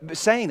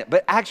saying it,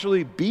 but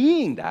actually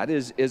being that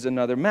is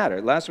another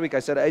matter. Last week I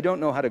said I don't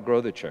know how to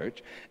grow the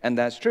church, and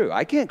that's true.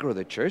 I can't grow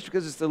the church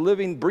because it's the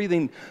living,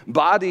 breathing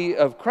body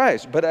of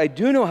Christ, but I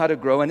do know how to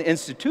grow an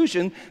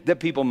institution that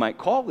people might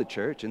call the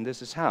church, and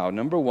this is how.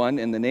 Number one,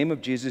 in the name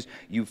of Jesus,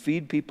 you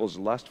feed people's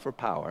lust for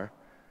power,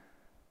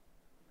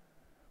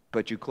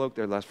 but you cloak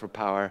their lust for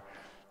power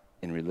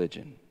in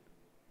religion.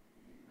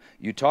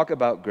 You talk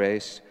about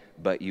grace,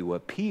 but you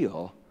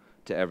appeal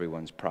to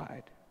everyone's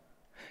pride.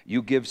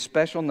 You give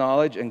special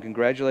knowledge and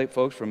congratulate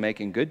folks for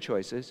making good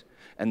choices,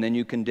 and then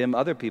you condemn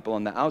other people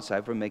on the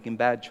outside for making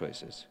bad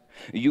choices.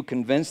 You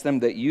convince them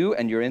that you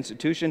and your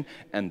institution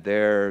and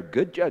their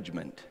good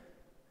judgment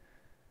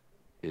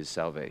is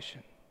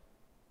salvation.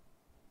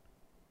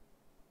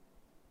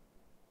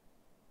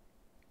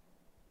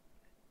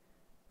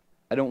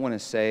 I don't want to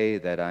say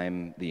that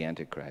I'm the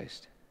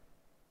Antichrist,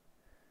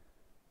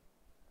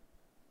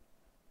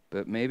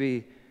 but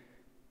maybe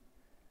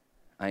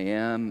I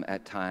am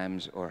at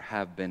times, or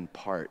have been,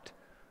 part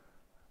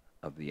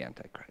of the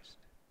Antichrist.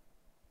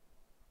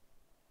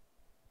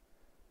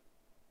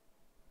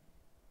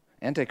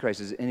 Antichrist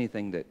is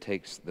anything that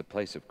takes the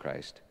place of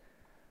Christ,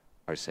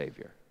 our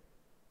Savior.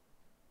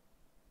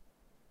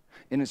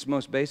 In its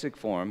most basic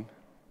form,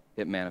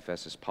 it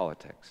manifests as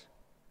politics.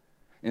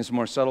 In its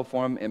more subtle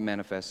form, it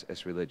manifests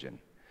as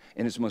religion.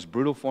 In its most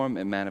brutal form,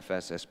 it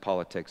manifests as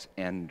politics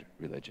and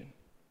religion.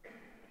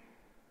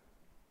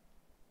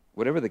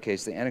 Whatever the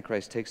case, the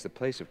Antichrist takes the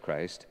place of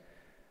Christ,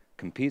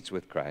 competes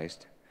with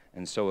Christ,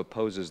 and so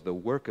opposes the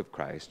work of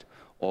Christ,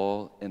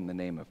 all in the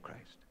name of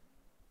Christ.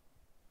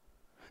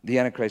 The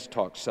Antichrist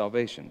talks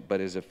salvation,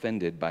 but is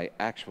offended by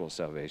actual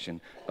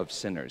salvation of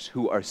sinners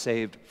who are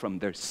saved from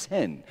their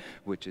sin,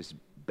 which is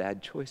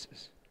bad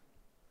choices.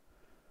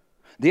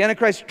 The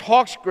Antichrist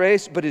talks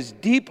grace, but is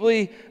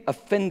deeply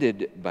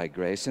offended by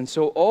grace, and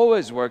so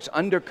always works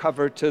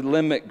undercover to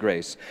limit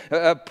grace,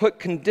 put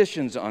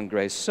conditions on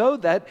grace, so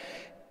that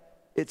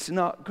it's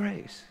not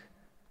grace.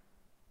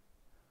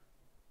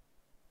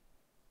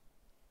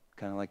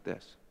 Kind of like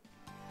this.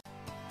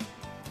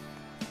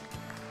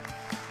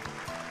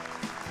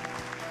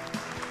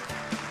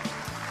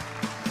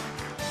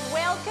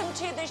 Well Welcome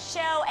to the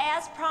show.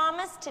 As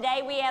promised,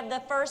 today we have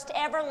the first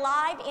ever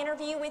live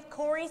interview with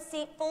Corey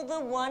Seatful, the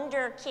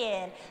Wonder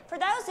Kid. For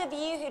those of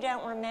you who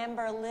don't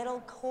remember, little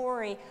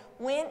Corey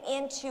went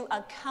into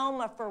a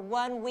coma for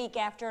 1 week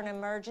after an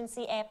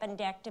emergency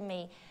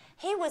appendectomy.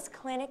 He was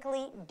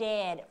clinically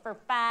dead for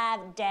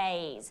 5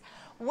 days.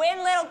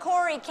 When little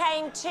Corey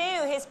came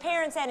to, his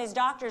parents and his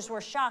doctors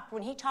were shocked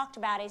when he talked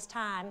about his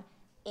time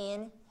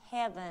in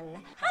heaven.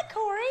 Hi,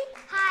 Corey.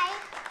 Hi.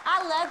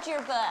 I loved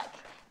your book.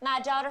 My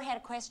daughter had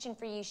a question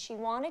for you. She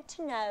wanted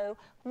to know,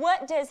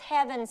 what does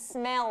heaven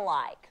smell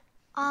like?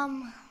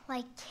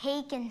 Like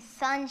cake and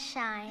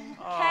sunshine.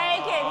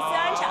 Cake and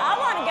sunshine. I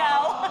want to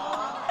go.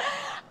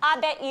 I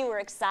bet you were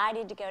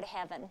excited to go to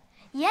heaven.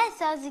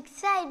 Yes, I was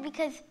excited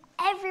because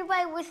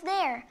everybody was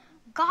there.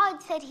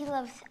 God said he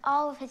loves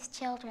all of his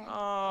children.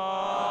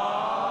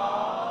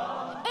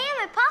 And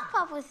my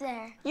pop-pop was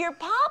there. Your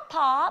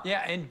pop-pop?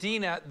 Yeah, and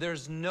Dina,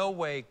 there's no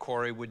way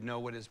Corey would know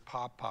what his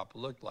pop-pop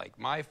looked like.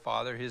 My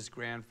father, his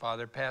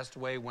grandfather, passed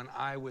away when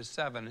I was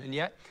 7, and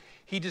yet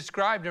he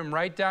described him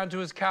right down to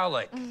his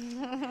cowlick.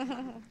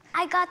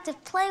 I got to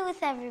play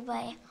with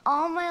everybody,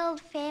 all my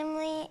old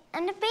family,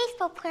 and a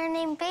baseball player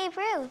named Babe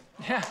Ruth.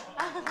 Yeah.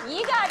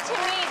 You got to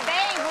meet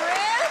Babe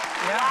Ruth?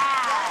 Yeah.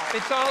 Wow.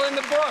 It's all in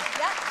the book.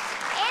 Yep.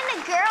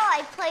 And a girl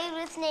I played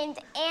with named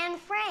Anne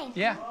Frank.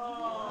 Yeah.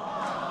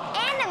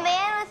 And a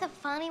man with a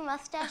funny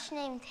mustache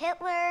named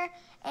Hitler,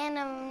 and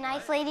a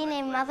nice lady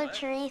named Mother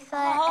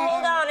Teresa.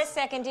 Hold on a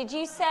second. Did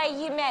you say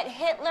you met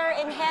Hitler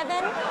in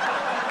heaven?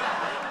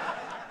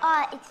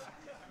 It's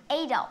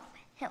Adolf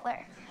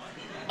Hitler.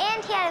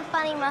 And he had a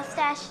funny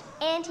mustache,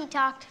 and he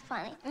talked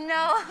funny.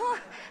 No,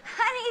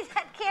 honey,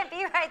 that can't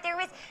be right. There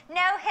was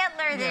no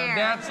Hitler there.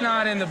 Yeah, that's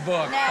not in the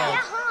book. No. Yeah,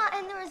 folks. huh?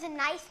 And there was a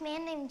nice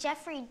man named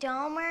Jeffrey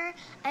Dahmer,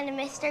 and a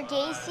Mr.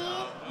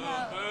 Gacy.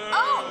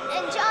 Oh,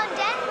 and John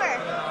Denver.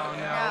 Oh,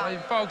 no.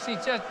 Folks,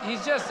 he's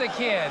just a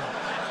kid.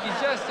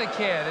 He's just a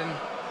kid, and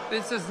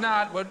this is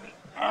not what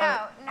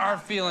our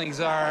feelings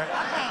are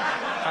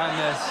on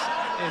this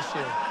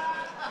issue.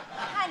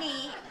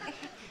 Honey,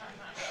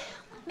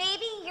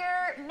 maybe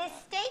you're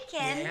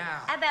mistaken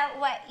Yeah. about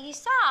what you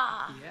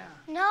saw. Yeah.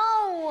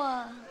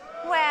 No.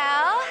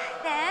 Well,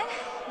 then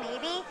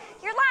maybe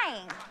you're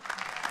lying.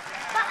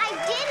 But I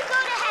did go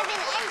to heaven,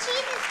 and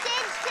Jesus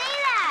did say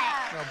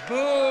that. No,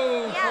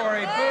 boo, Yeah,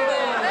 Corey, boo,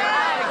 boo.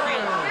 Thank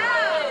you. No.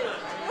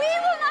 We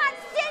will not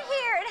sit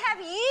here and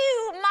have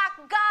you mock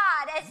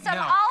God as some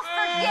No.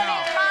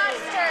 all-forgiving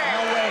monster.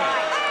 No way.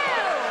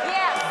 Boo.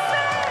 Yes.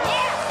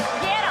 Yes.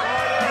 Get him.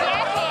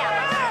 Get him.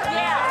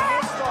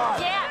 Yeah.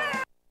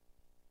 Yeah.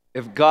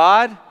 If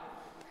God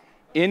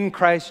in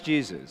Christ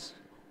Jesus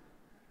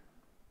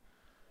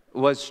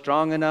was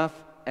strong enough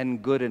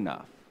and good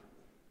enough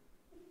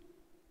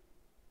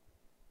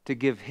to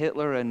give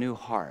Hitler a new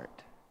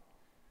heart,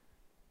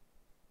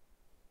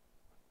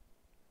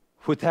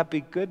 would that be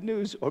good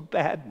news or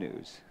bad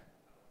news?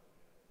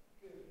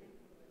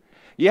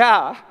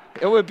 Yeah,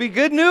 it would be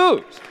good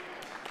news.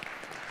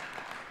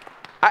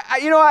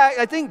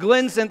 I think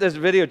Glenn sent this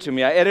video to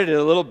me. I edited it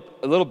a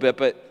little bit,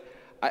 but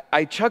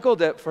I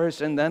chuckled at first,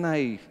 and then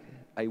I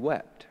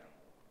wept.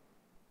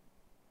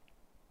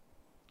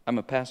 I'm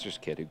a pastor's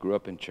kid who grew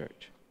up in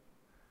church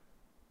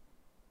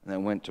and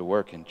then went to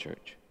work in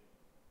church.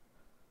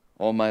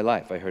 All my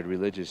life, I heard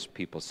religious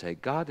people say,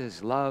 God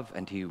is love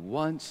and he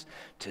wants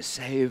to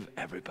save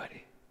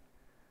everybody.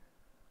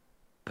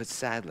 But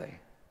sadly,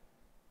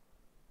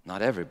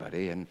 not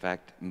everybody, in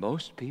fact,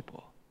 most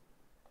people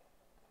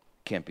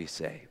can't be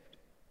saved.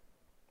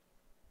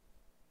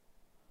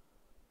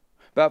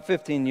 About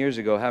 15 years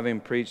ago, having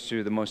preached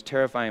through the most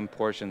terrifying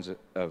portions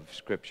of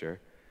Scripture,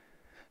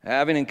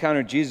 having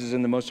encountered Jesus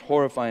in the most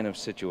horrifying of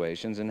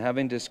situations, and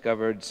having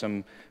discovered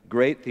some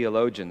great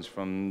theologians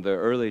from the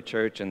early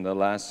church in the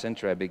last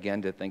century, I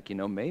began to think,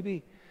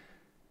 maybe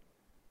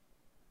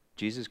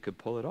Jesus could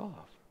pull it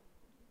off.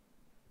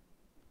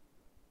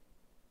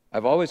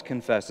 I've always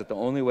confessed that the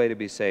only way to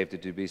be saved is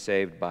to be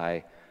saved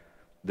by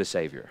the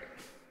Savior.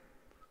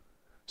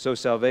 So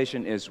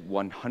salvation is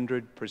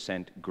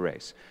 100%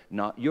 grace.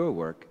 Not your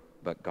work,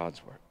 but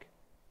God's work.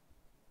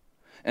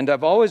 And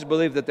I've always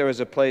believed that there is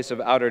a place of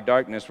outer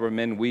darkness where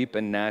men weep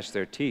and gnash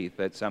their teeth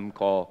that some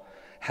call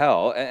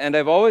hell. And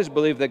I've always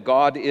believed that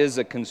God is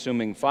a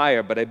consuming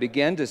fire, but I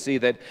began to see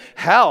that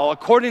hell,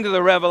 according to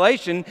the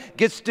Revelation,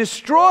 gets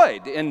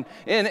destroyed in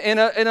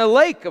a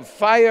lake of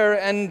fire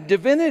and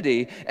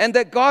divinity, and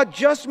that God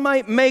just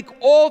might make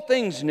all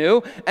things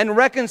new and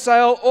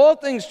reconcile all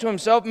things to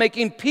himself,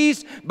 making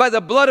peace by the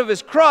blood of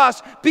his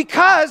cross,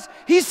 because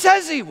he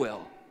says he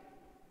will.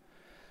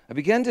 I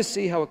began to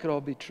see how it could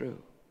all be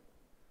true.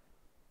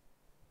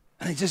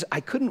 And I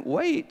couldn't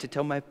wait to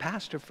tell my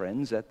pastor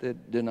friends at the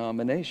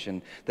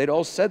denomination. They'd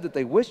all said that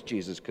they wished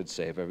Jesus could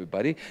save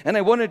everybody. And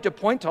I wanted to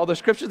point to all the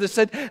scriptures that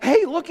said,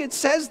 hey, look, it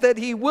says that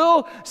he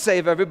will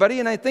save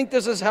everybody. And I think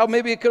this is how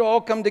maybe it could all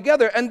come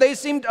together. And they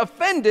seemed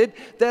offended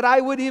that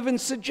I would even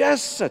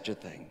suggest such a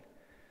thing.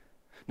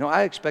 No,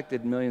 I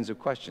expected millions of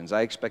questions.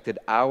 I expected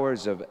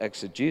hours of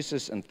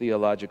exegesis and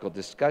theological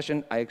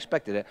discussion. I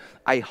expected it.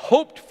 I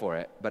hoped for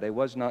it, but I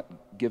was not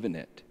given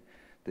it.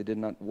 They did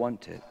not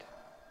want it.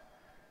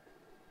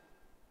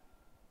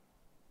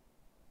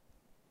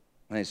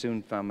 And I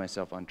soon found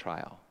myself on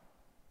trial,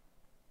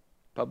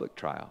 public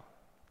trial,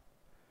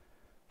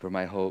 for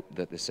my hope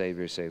that the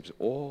Savior saves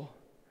all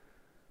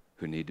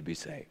who need to be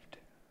saved.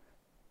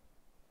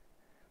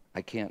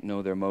 I can't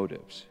know their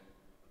motives,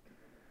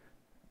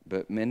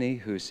 but many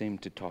who seem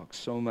to talk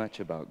so much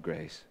about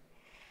grace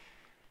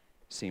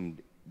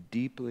seemed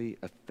deeply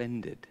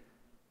offended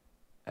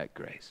at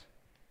grace.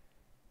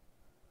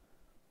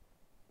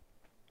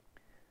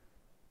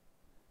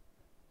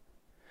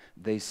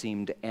 They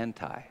seemed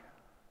anti-Christ.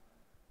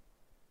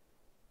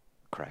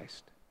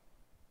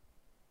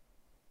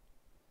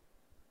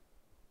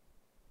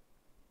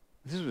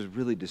 This was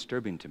really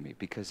disturbing to me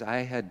because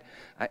I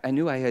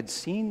knew I had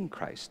seen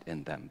Christ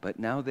in them, but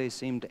now they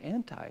seemed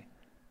anti-Christ.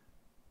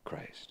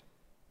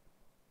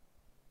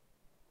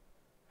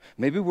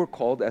 Maybe we're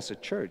called as a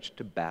church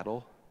to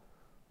battle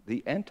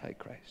the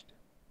Antichrist.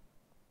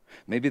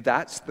 Maybe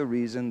that's the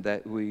reason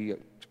that we are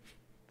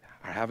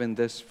having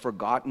this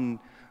forgotten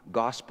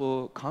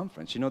gospel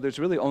conference. You know, there's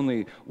really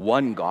only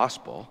one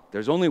gospel.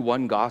 There's only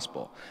one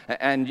gospel.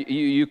 And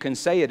you can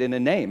say it in a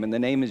name, and the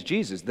name is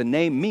Jesus. The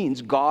name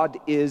means God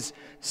is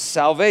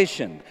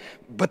salvation.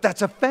 But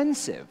that's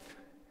offensive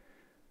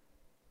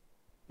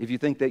if you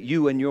think that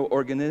you and your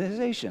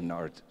organization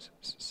are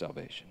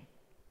salvation.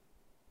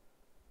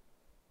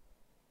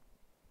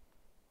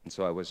 And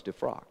so I was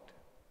defrocked.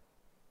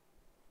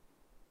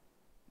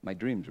 My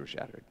dreams were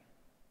shattered.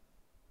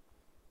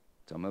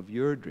 Some of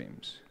your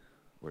dreams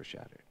were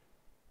shattered.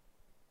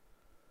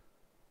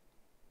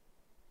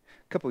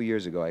 A couple of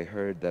years ago, I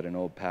heard that an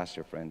old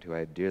pastor friend who I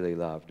had dearly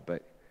loved,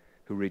 but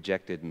who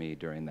rejected me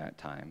during that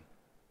time,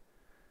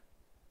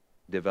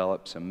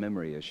 developed some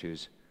memory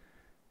issues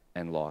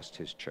and lost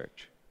his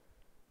church.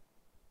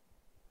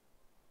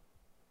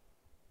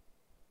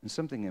 And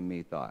something in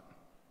me thought,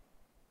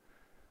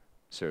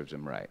 serves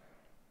him right.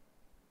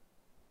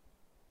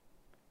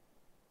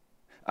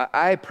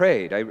 I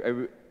prayed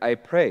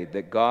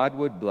that God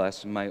would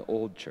bless my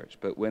old church,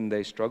 but when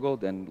they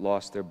struggled and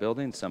lost their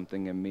building,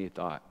 something in me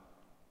thought,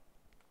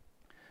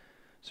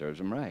 serves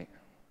them right.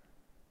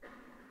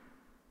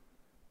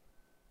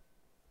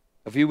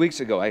 A few weeks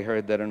ago, I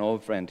heard that an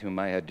old friend whom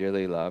I had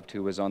dearly loved,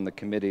 who was on the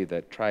committee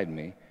that tried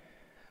me,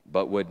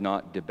 but would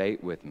not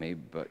debate with me,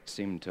 but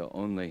seemed to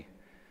only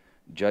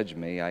judge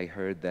me, I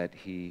heard that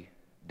he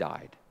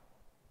died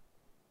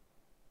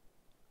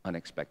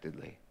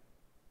unexpectedly,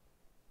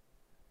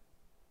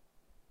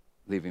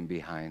 leaving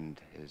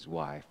behind his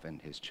wife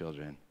and his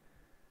children.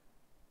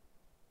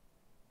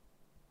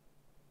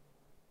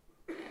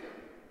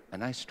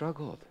 And I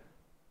struggled.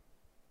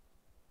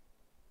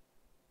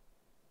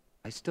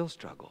 I still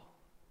struggle.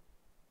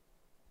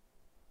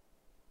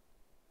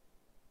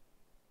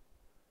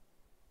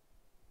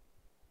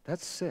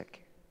 That's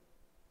sick.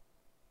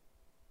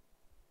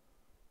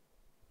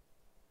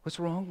 What's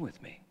wrong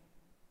with me?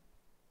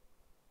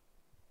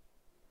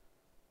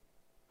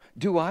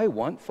 Do I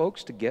want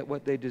folks to get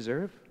what they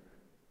deserve?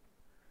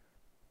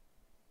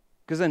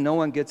 Because then no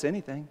one gets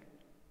anything.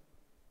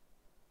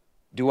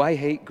 Do I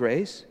hate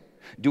grace?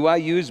 Do I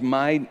use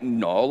my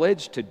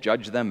knowledge to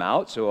judge them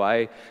out so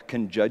I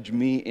can judge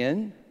me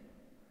in?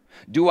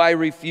 Do I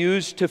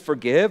refuse to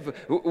forgive,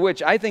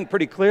 which I think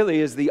pretty clearly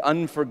is the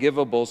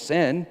unforgivable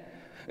sin?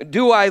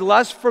 Do I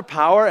lust for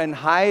power and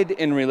hide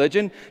in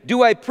religion?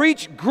 Do I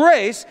preach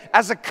grace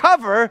as a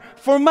cover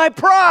for my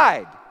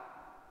pride?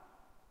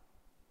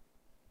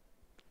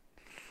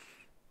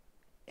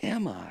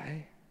 Am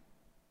I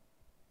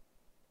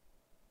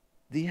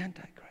the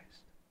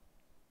Antichrist?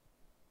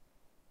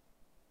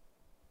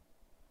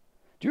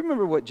 Do you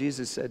remember what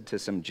Jesus said to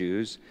some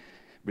Jews,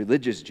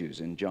 religious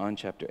Jews, in John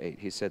chapter 8?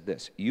 He said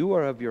this, "You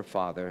are of your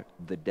father,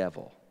 the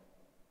devil,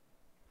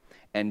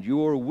 and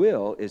your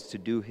will is to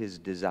do his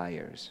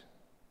desires.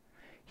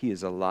 He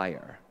is a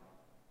liar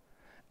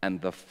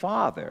and the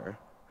father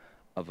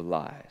of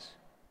lies.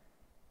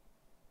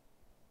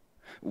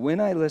 When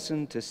I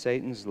listen to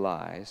Satan's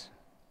lies,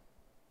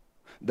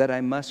 that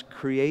I must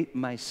create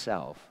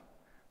myself,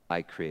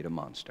 I create a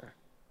monster,"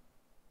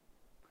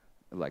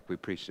 like we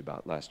preached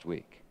about last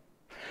week.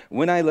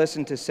 When I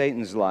listen to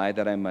Satan's lie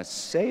that I must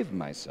save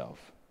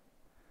myself,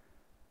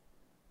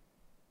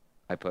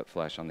 I put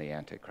flesh on the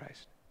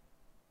Antichrist,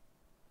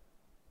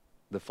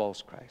 the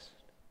false Christ,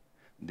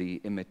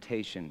 the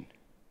imitation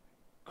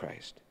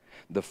Christ,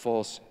 the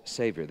false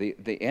Savior.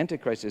 The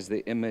Antichrist is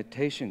the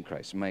imitation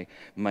Christ,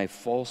 my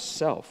false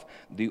self,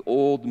 the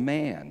old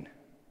man,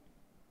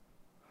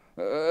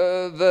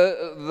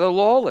 the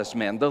lawless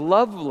man, the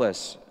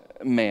loveless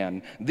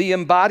man, the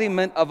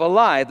embodiment of a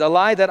lie, the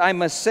lie that I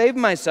must save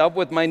myself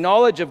with my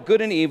knowledge of good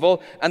and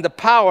evil and the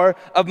power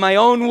of my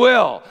own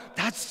will.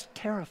 That's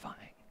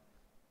terrifying.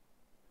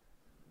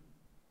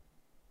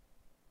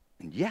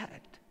 And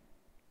yet,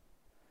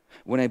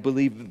 when I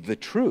believe the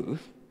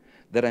truth,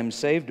 that I'm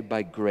saved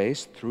by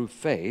grace through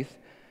faith,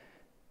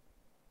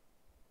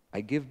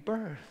 I give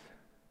birth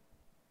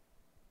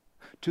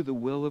to the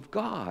will of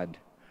God,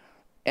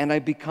 and I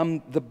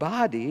become the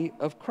body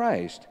of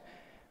Christ.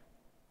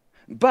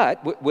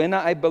 But when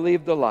I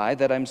believe the lie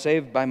that I'm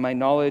saved by my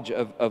knowledge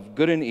of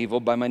good and evil,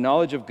 by my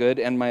knowledge of good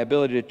and my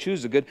ability to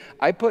choose the good,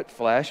 I put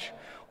flesh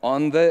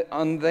on the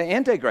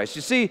Antichrist.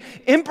 You see,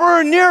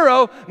 Emperor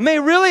Nero may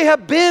really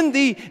have been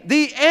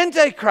the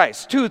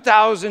Antichrist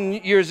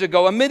 2,000 years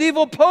ago. A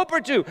medieval pope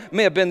or two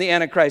may have been the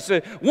Antichrist.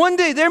 So one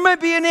day there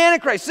might be an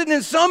Antichrist sitting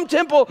in some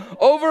temple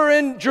over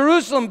in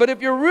Jerusalem. But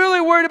if you're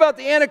really worried about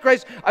the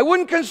Antichrist, I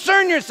wouldn't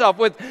concern yourself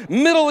with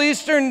Middle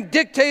Eastern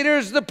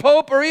dictators, the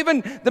Pope, or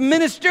even the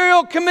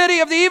ministerial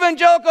committee of the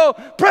Evangelical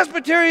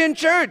Presbyterian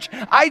Church.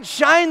 I'd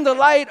shine the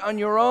light on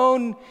your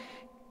own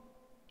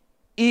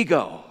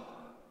ego.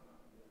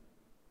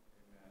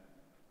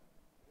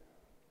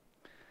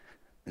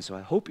 And so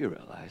I hope you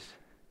realize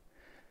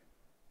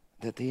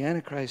that the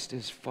Antichrist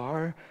is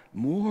far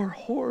more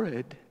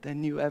horrid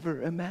than you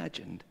ever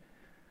imagined.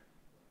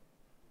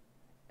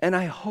 And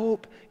I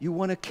hope you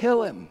want to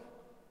kill him.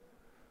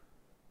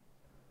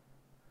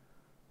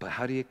 But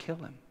how do you kill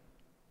him?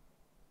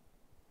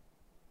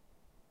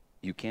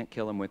 You can't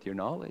kill him with your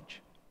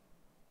knowledge,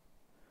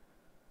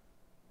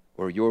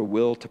 or your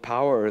will to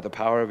power, or the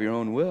power of your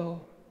own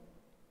will.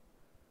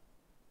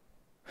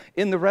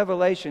 In the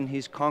Revelation,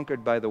 he's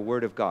conquered by the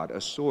word of God.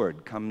 A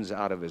sword comes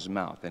out of his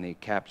mouth, and he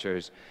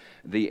captures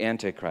the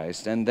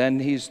Antichrist. And then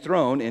he's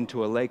thrown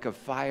into a lake of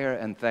fire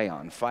and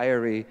theon,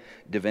 fiery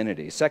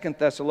divinity. 2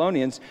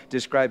 Thessalonians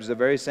describes the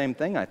very same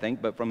thing, I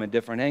think, but from a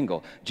different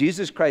angle.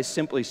 Jesus Christ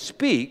simply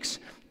speaks,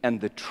 and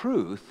the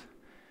truth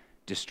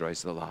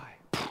destroys the lie.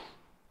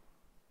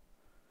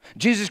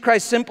 Jesus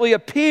Christ simply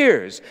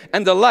appears,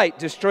 and the light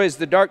destroys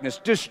the darkness,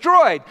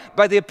 destroyed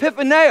by the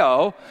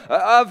epiphaneo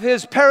of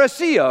his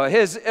parousia,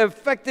 his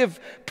effective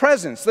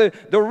presence. The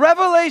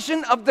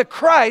revelation of the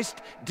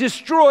Christ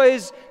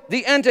destroys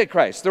the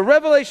Antichrist. The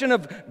revelation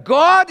of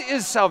God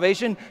is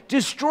salvation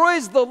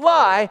destroys the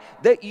lie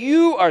that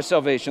you are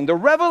salvation. The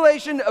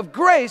revelation of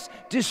grace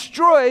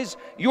destroys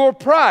your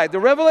pride. The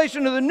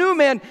revelation of the new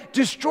man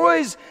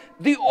destroys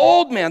the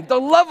old man, the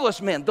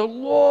loveless man, the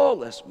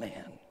lawless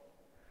man.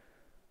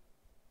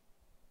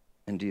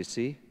 And do you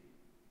see?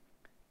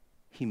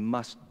 He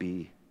must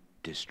be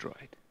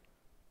destroyed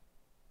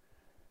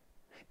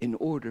in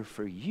order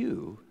for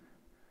you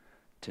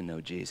to know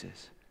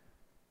Jesus.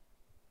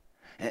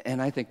 And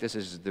I think this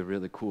is the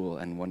really cool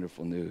and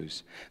wonderful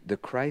news. The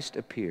Christ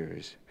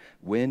appears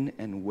when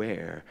and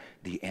where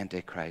the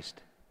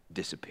Antichrist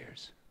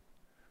disappears.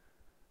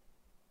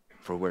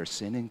 For where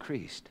sin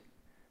increased,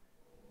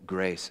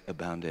 grace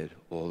abounded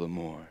all the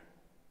more.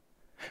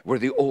 Where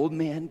the old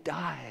man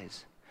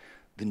dies,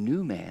 the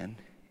new man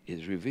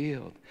is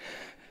revealed.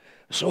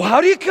 So how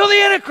do you kill the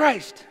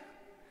Antichrist?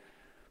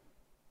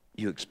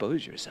 You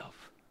expose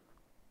yourself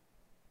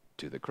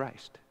to the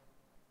Christ.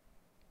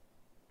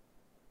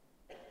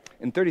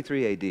 In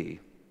 33 AD,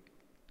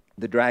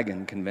 the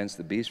dragon convinced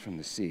the beast from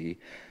the sea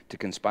to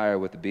conspire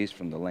with the beast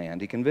from the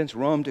land. He convinced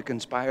Rome to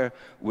conspire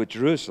with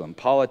Jerusalem,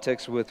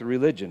 politics with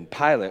religion,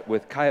 Pilate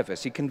with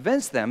Caiaphas. He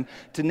convinced them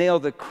to nail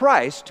the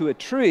Christ to a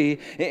tree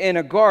in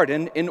a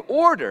garden in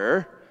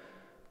order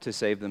to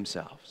save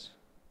themselves.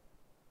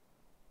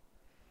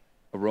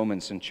 A Roman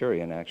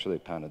centurion actually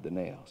pounded the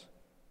nails.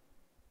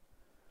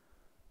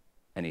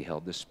 And he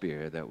held the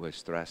spear that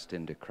was thrust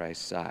into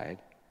Christ's side,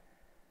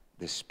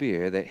 the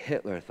spear that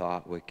Hitler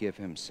thought would give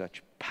him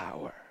such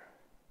power.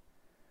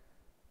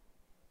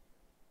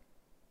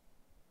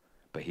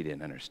 But he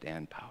didn't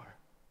understand power.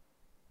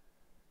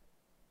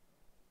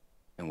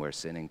 And where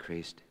sin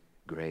increased,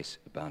 grace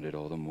abounded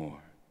all the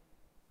more.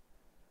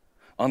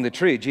 On the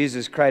tree,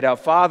 Jesus cried out,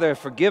 "Father,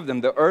 forgive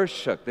them." The earth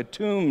shook. The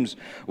tombs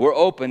were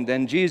opened.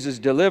 Then Jesus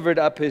delivered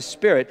up his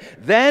spirit.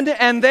 Then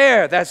and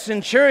there, that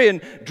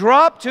centurion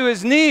dropped to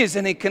his knees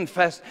and he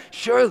confessed,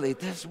 "Surely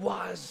this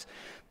was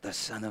the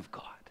Son of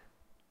God."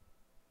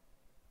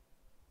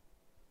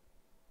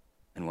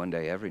 And one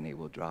day every knee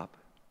will drop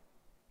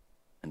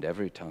and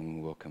every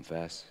tongue will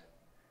confess.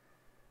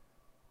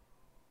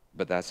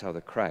 But that's how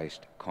the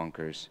Christ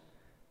conquers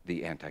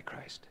the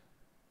Antichrist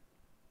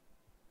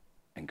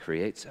and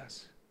creates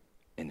us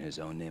in his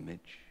own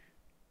image.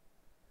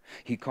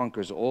 He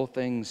conquers all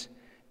things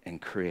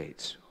and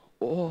creates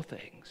all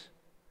things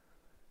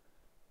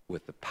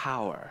with the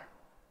power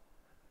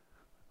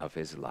of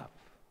his love.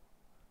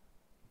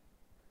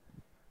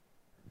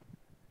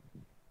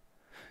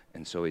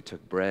 And so he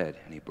took bread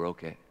and he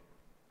broke it,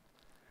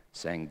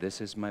 saying,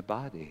 "This is my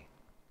body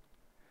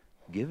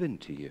given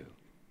to you.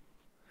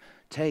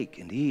 Take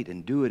and eat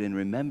and do it in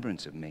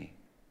remembrance of me."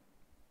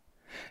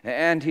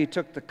 And he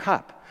took the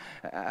cup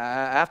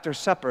after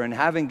supper, and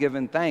having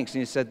given thanks,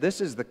 and he said, "This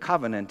is the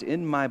covenant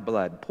in my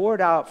blood, poured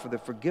out for the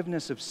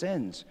forgiveness of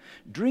sins.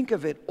 Drink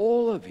of it,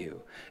 all of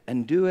you,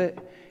 and do it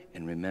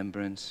in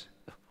remembrance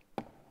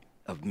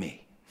of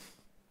me."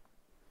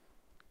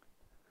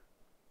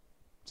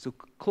 So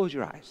close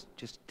your eyes.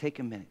 Just take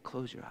a minute.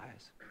 Close your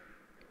eyes.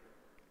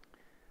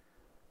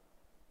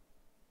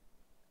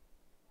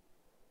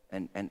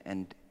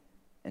 And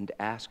and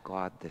ask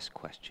God this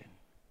question.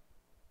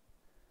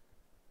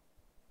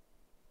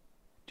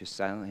 Just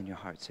silently in your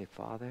heart say,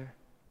 Father,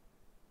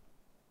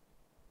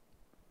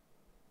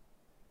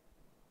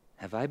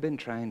 have I been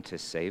trying to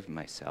save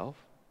myself?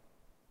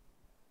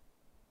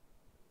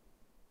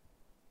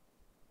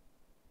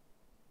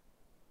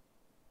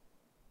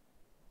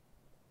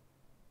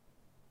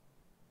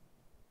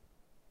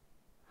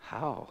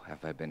 How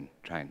have I been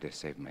trying to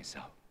save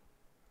myself?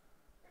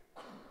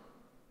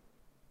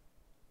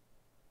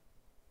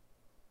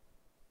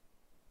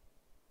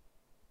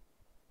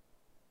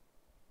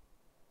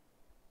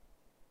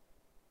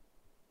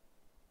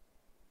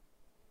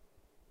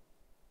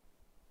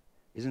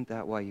 Isn't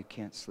that why you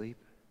can't sleep?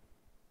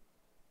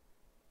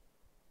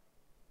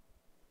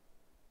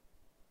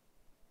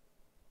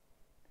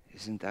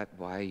 Isn't that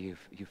why you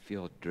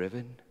feel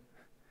driven?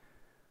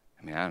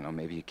 I mean, I don't know,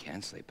 maybe you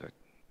can sleep, but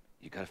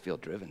you got to feel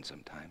driven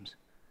sometimes.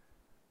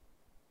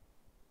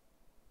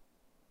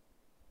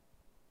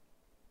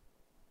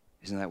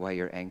 Isn't that why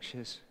you're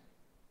anxious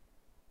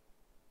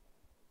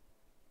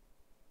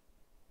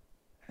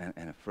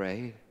and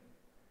afraid?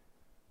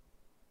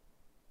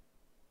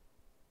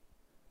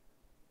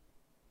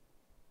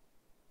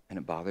 And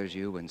it bothers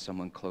you when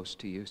someone close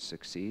to you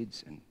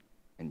succeeds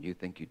and you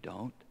think you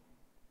don't?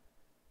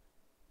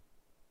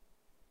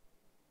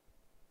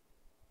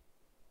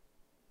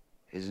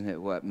 Isn't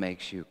it what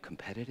makes you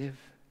competitive?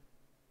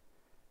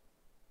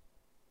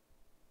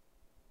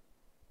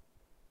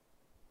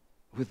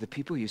 With the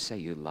people you say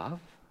you love?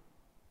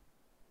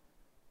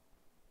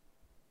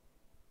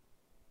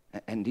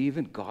 And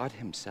even God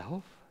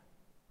himself?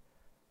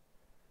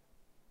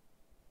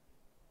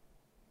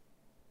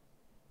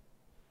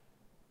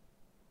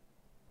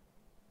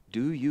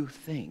 Do you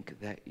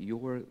think that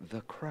you're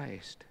the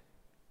Christ?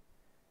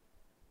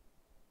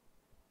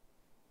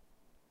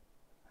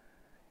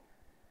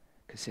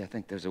 Because see, I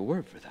think there's a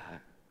word for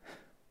that.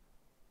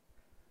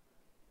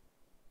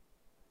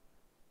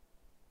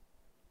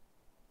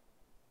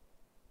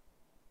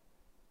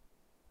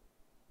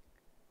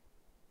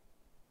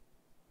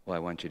 Well, I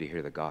want you to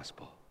hear the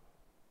gospel.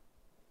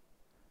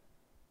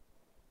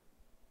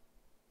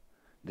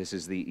 This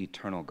is the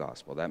eternal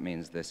gospel. That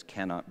means this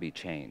cannot be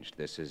changed.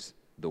 This is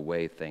the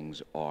way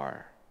things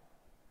are.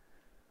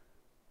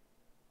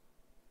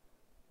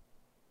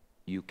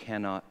 You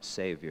cannot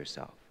save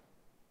yourself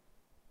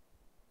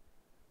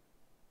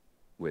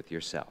with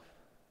yourself.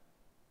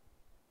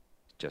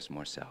 It's just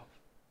more self.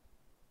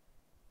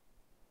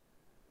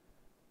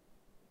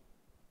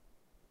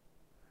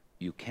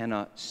 You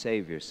cannot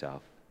save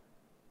yourself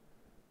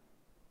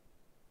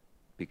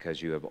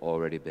because you have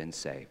already been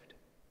saved.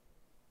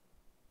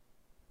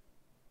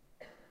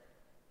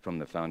 From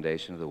the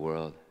foundation of the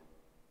world,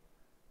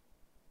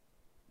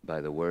 by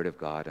the word of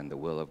God and the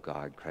will of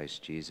God,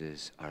 Christ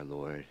Jesus our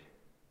Lord.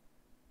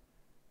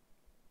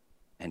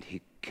 And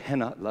he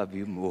cannot love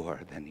you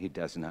more than he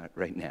does not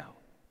right now.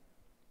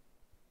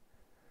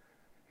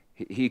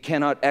 He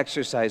cannot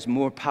exercise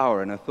more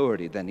power and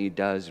authority than he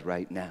does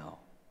right now.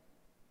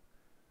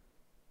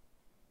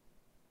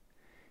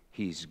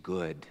 He's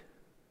good.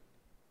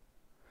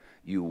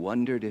 You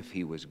wondered if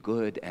he was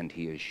good, and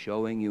he is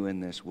showing you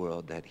in this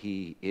world that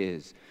he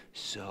is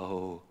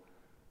so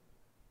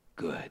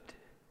good.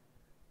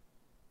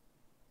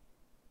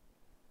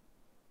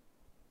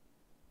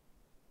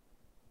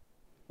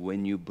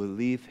 When you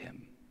believe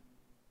him,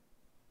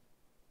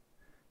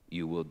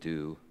 you will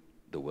do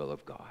the will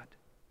of God.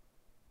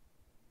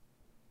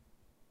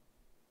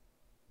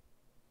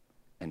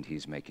 And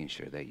he's making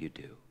sure that you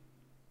do.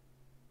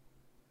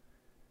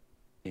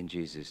 In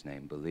Jesus'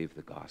 name, believe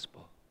the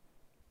gospel.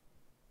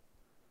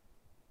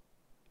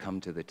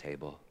 Come to the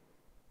table.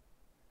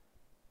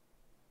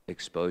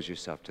 Expose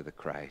yourself to the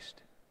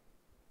Christ.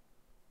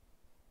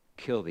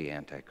 Kill the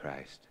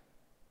Antichrist.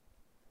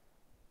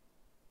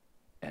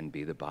 And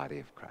be the body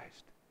of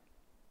Christ.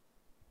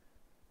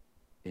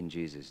 In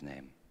Jesus'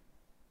 name,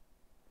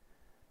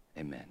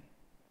 amen.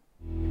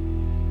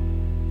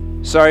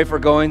 Sorry for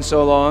going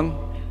so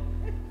long,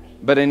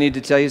 but I need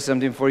to tell you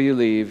something before you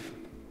leave.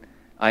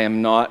 I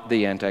am not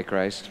the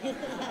Antichrist.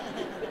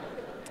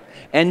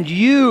 And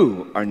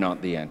you are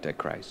not the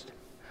Antichrist.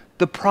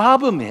 The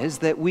problem is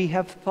that we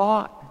have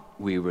thought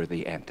we were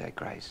the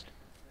Antichrist.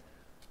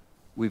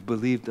 We've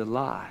believed a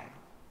lie.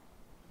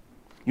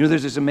 You know,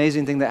 there's this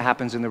amazing thing that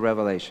happens in the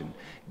Revelation.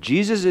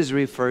 Jesus is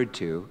referred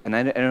to, and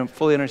I don't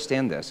fully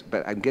understand this,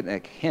 but I'm getting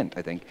a hint,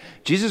 I think.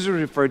 Jesus is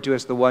referred to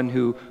as the one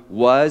who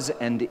was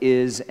and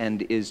is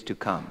to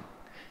come.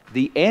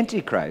 The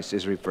Antichrist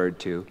is referred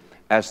to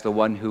as the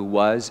one who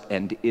was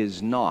and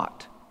is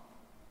not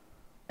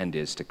and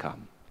is to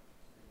come.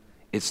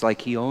 It's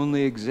like he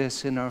only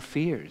exists in our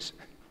fears,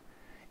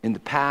 in the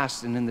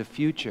past and in the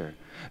future.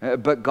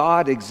 But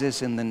God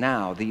exists in the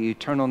now, the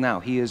eternal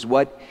now. He is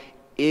what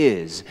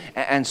is.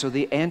 And so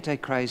the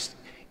Antichrist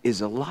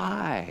is a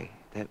lie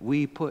that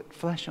we put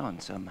flesh on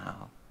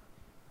somehow.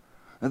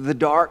 The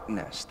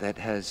darkness that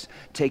has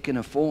taken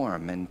a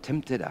form and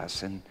tempted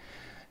us, and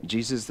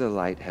Jesus the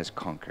light has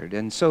conquered.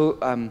 And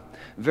so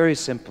very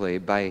simply,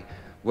 by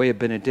way of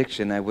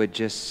benediction, I would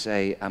just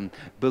say,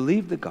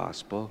 believe the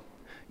gospel.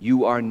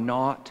 You are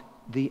not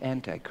the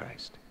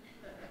Antichrist.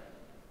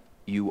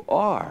 You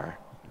are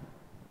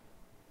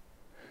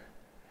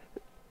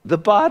the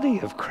body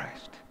of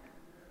Christ.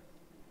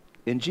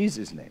 In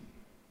Jesus' name,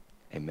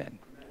 amen.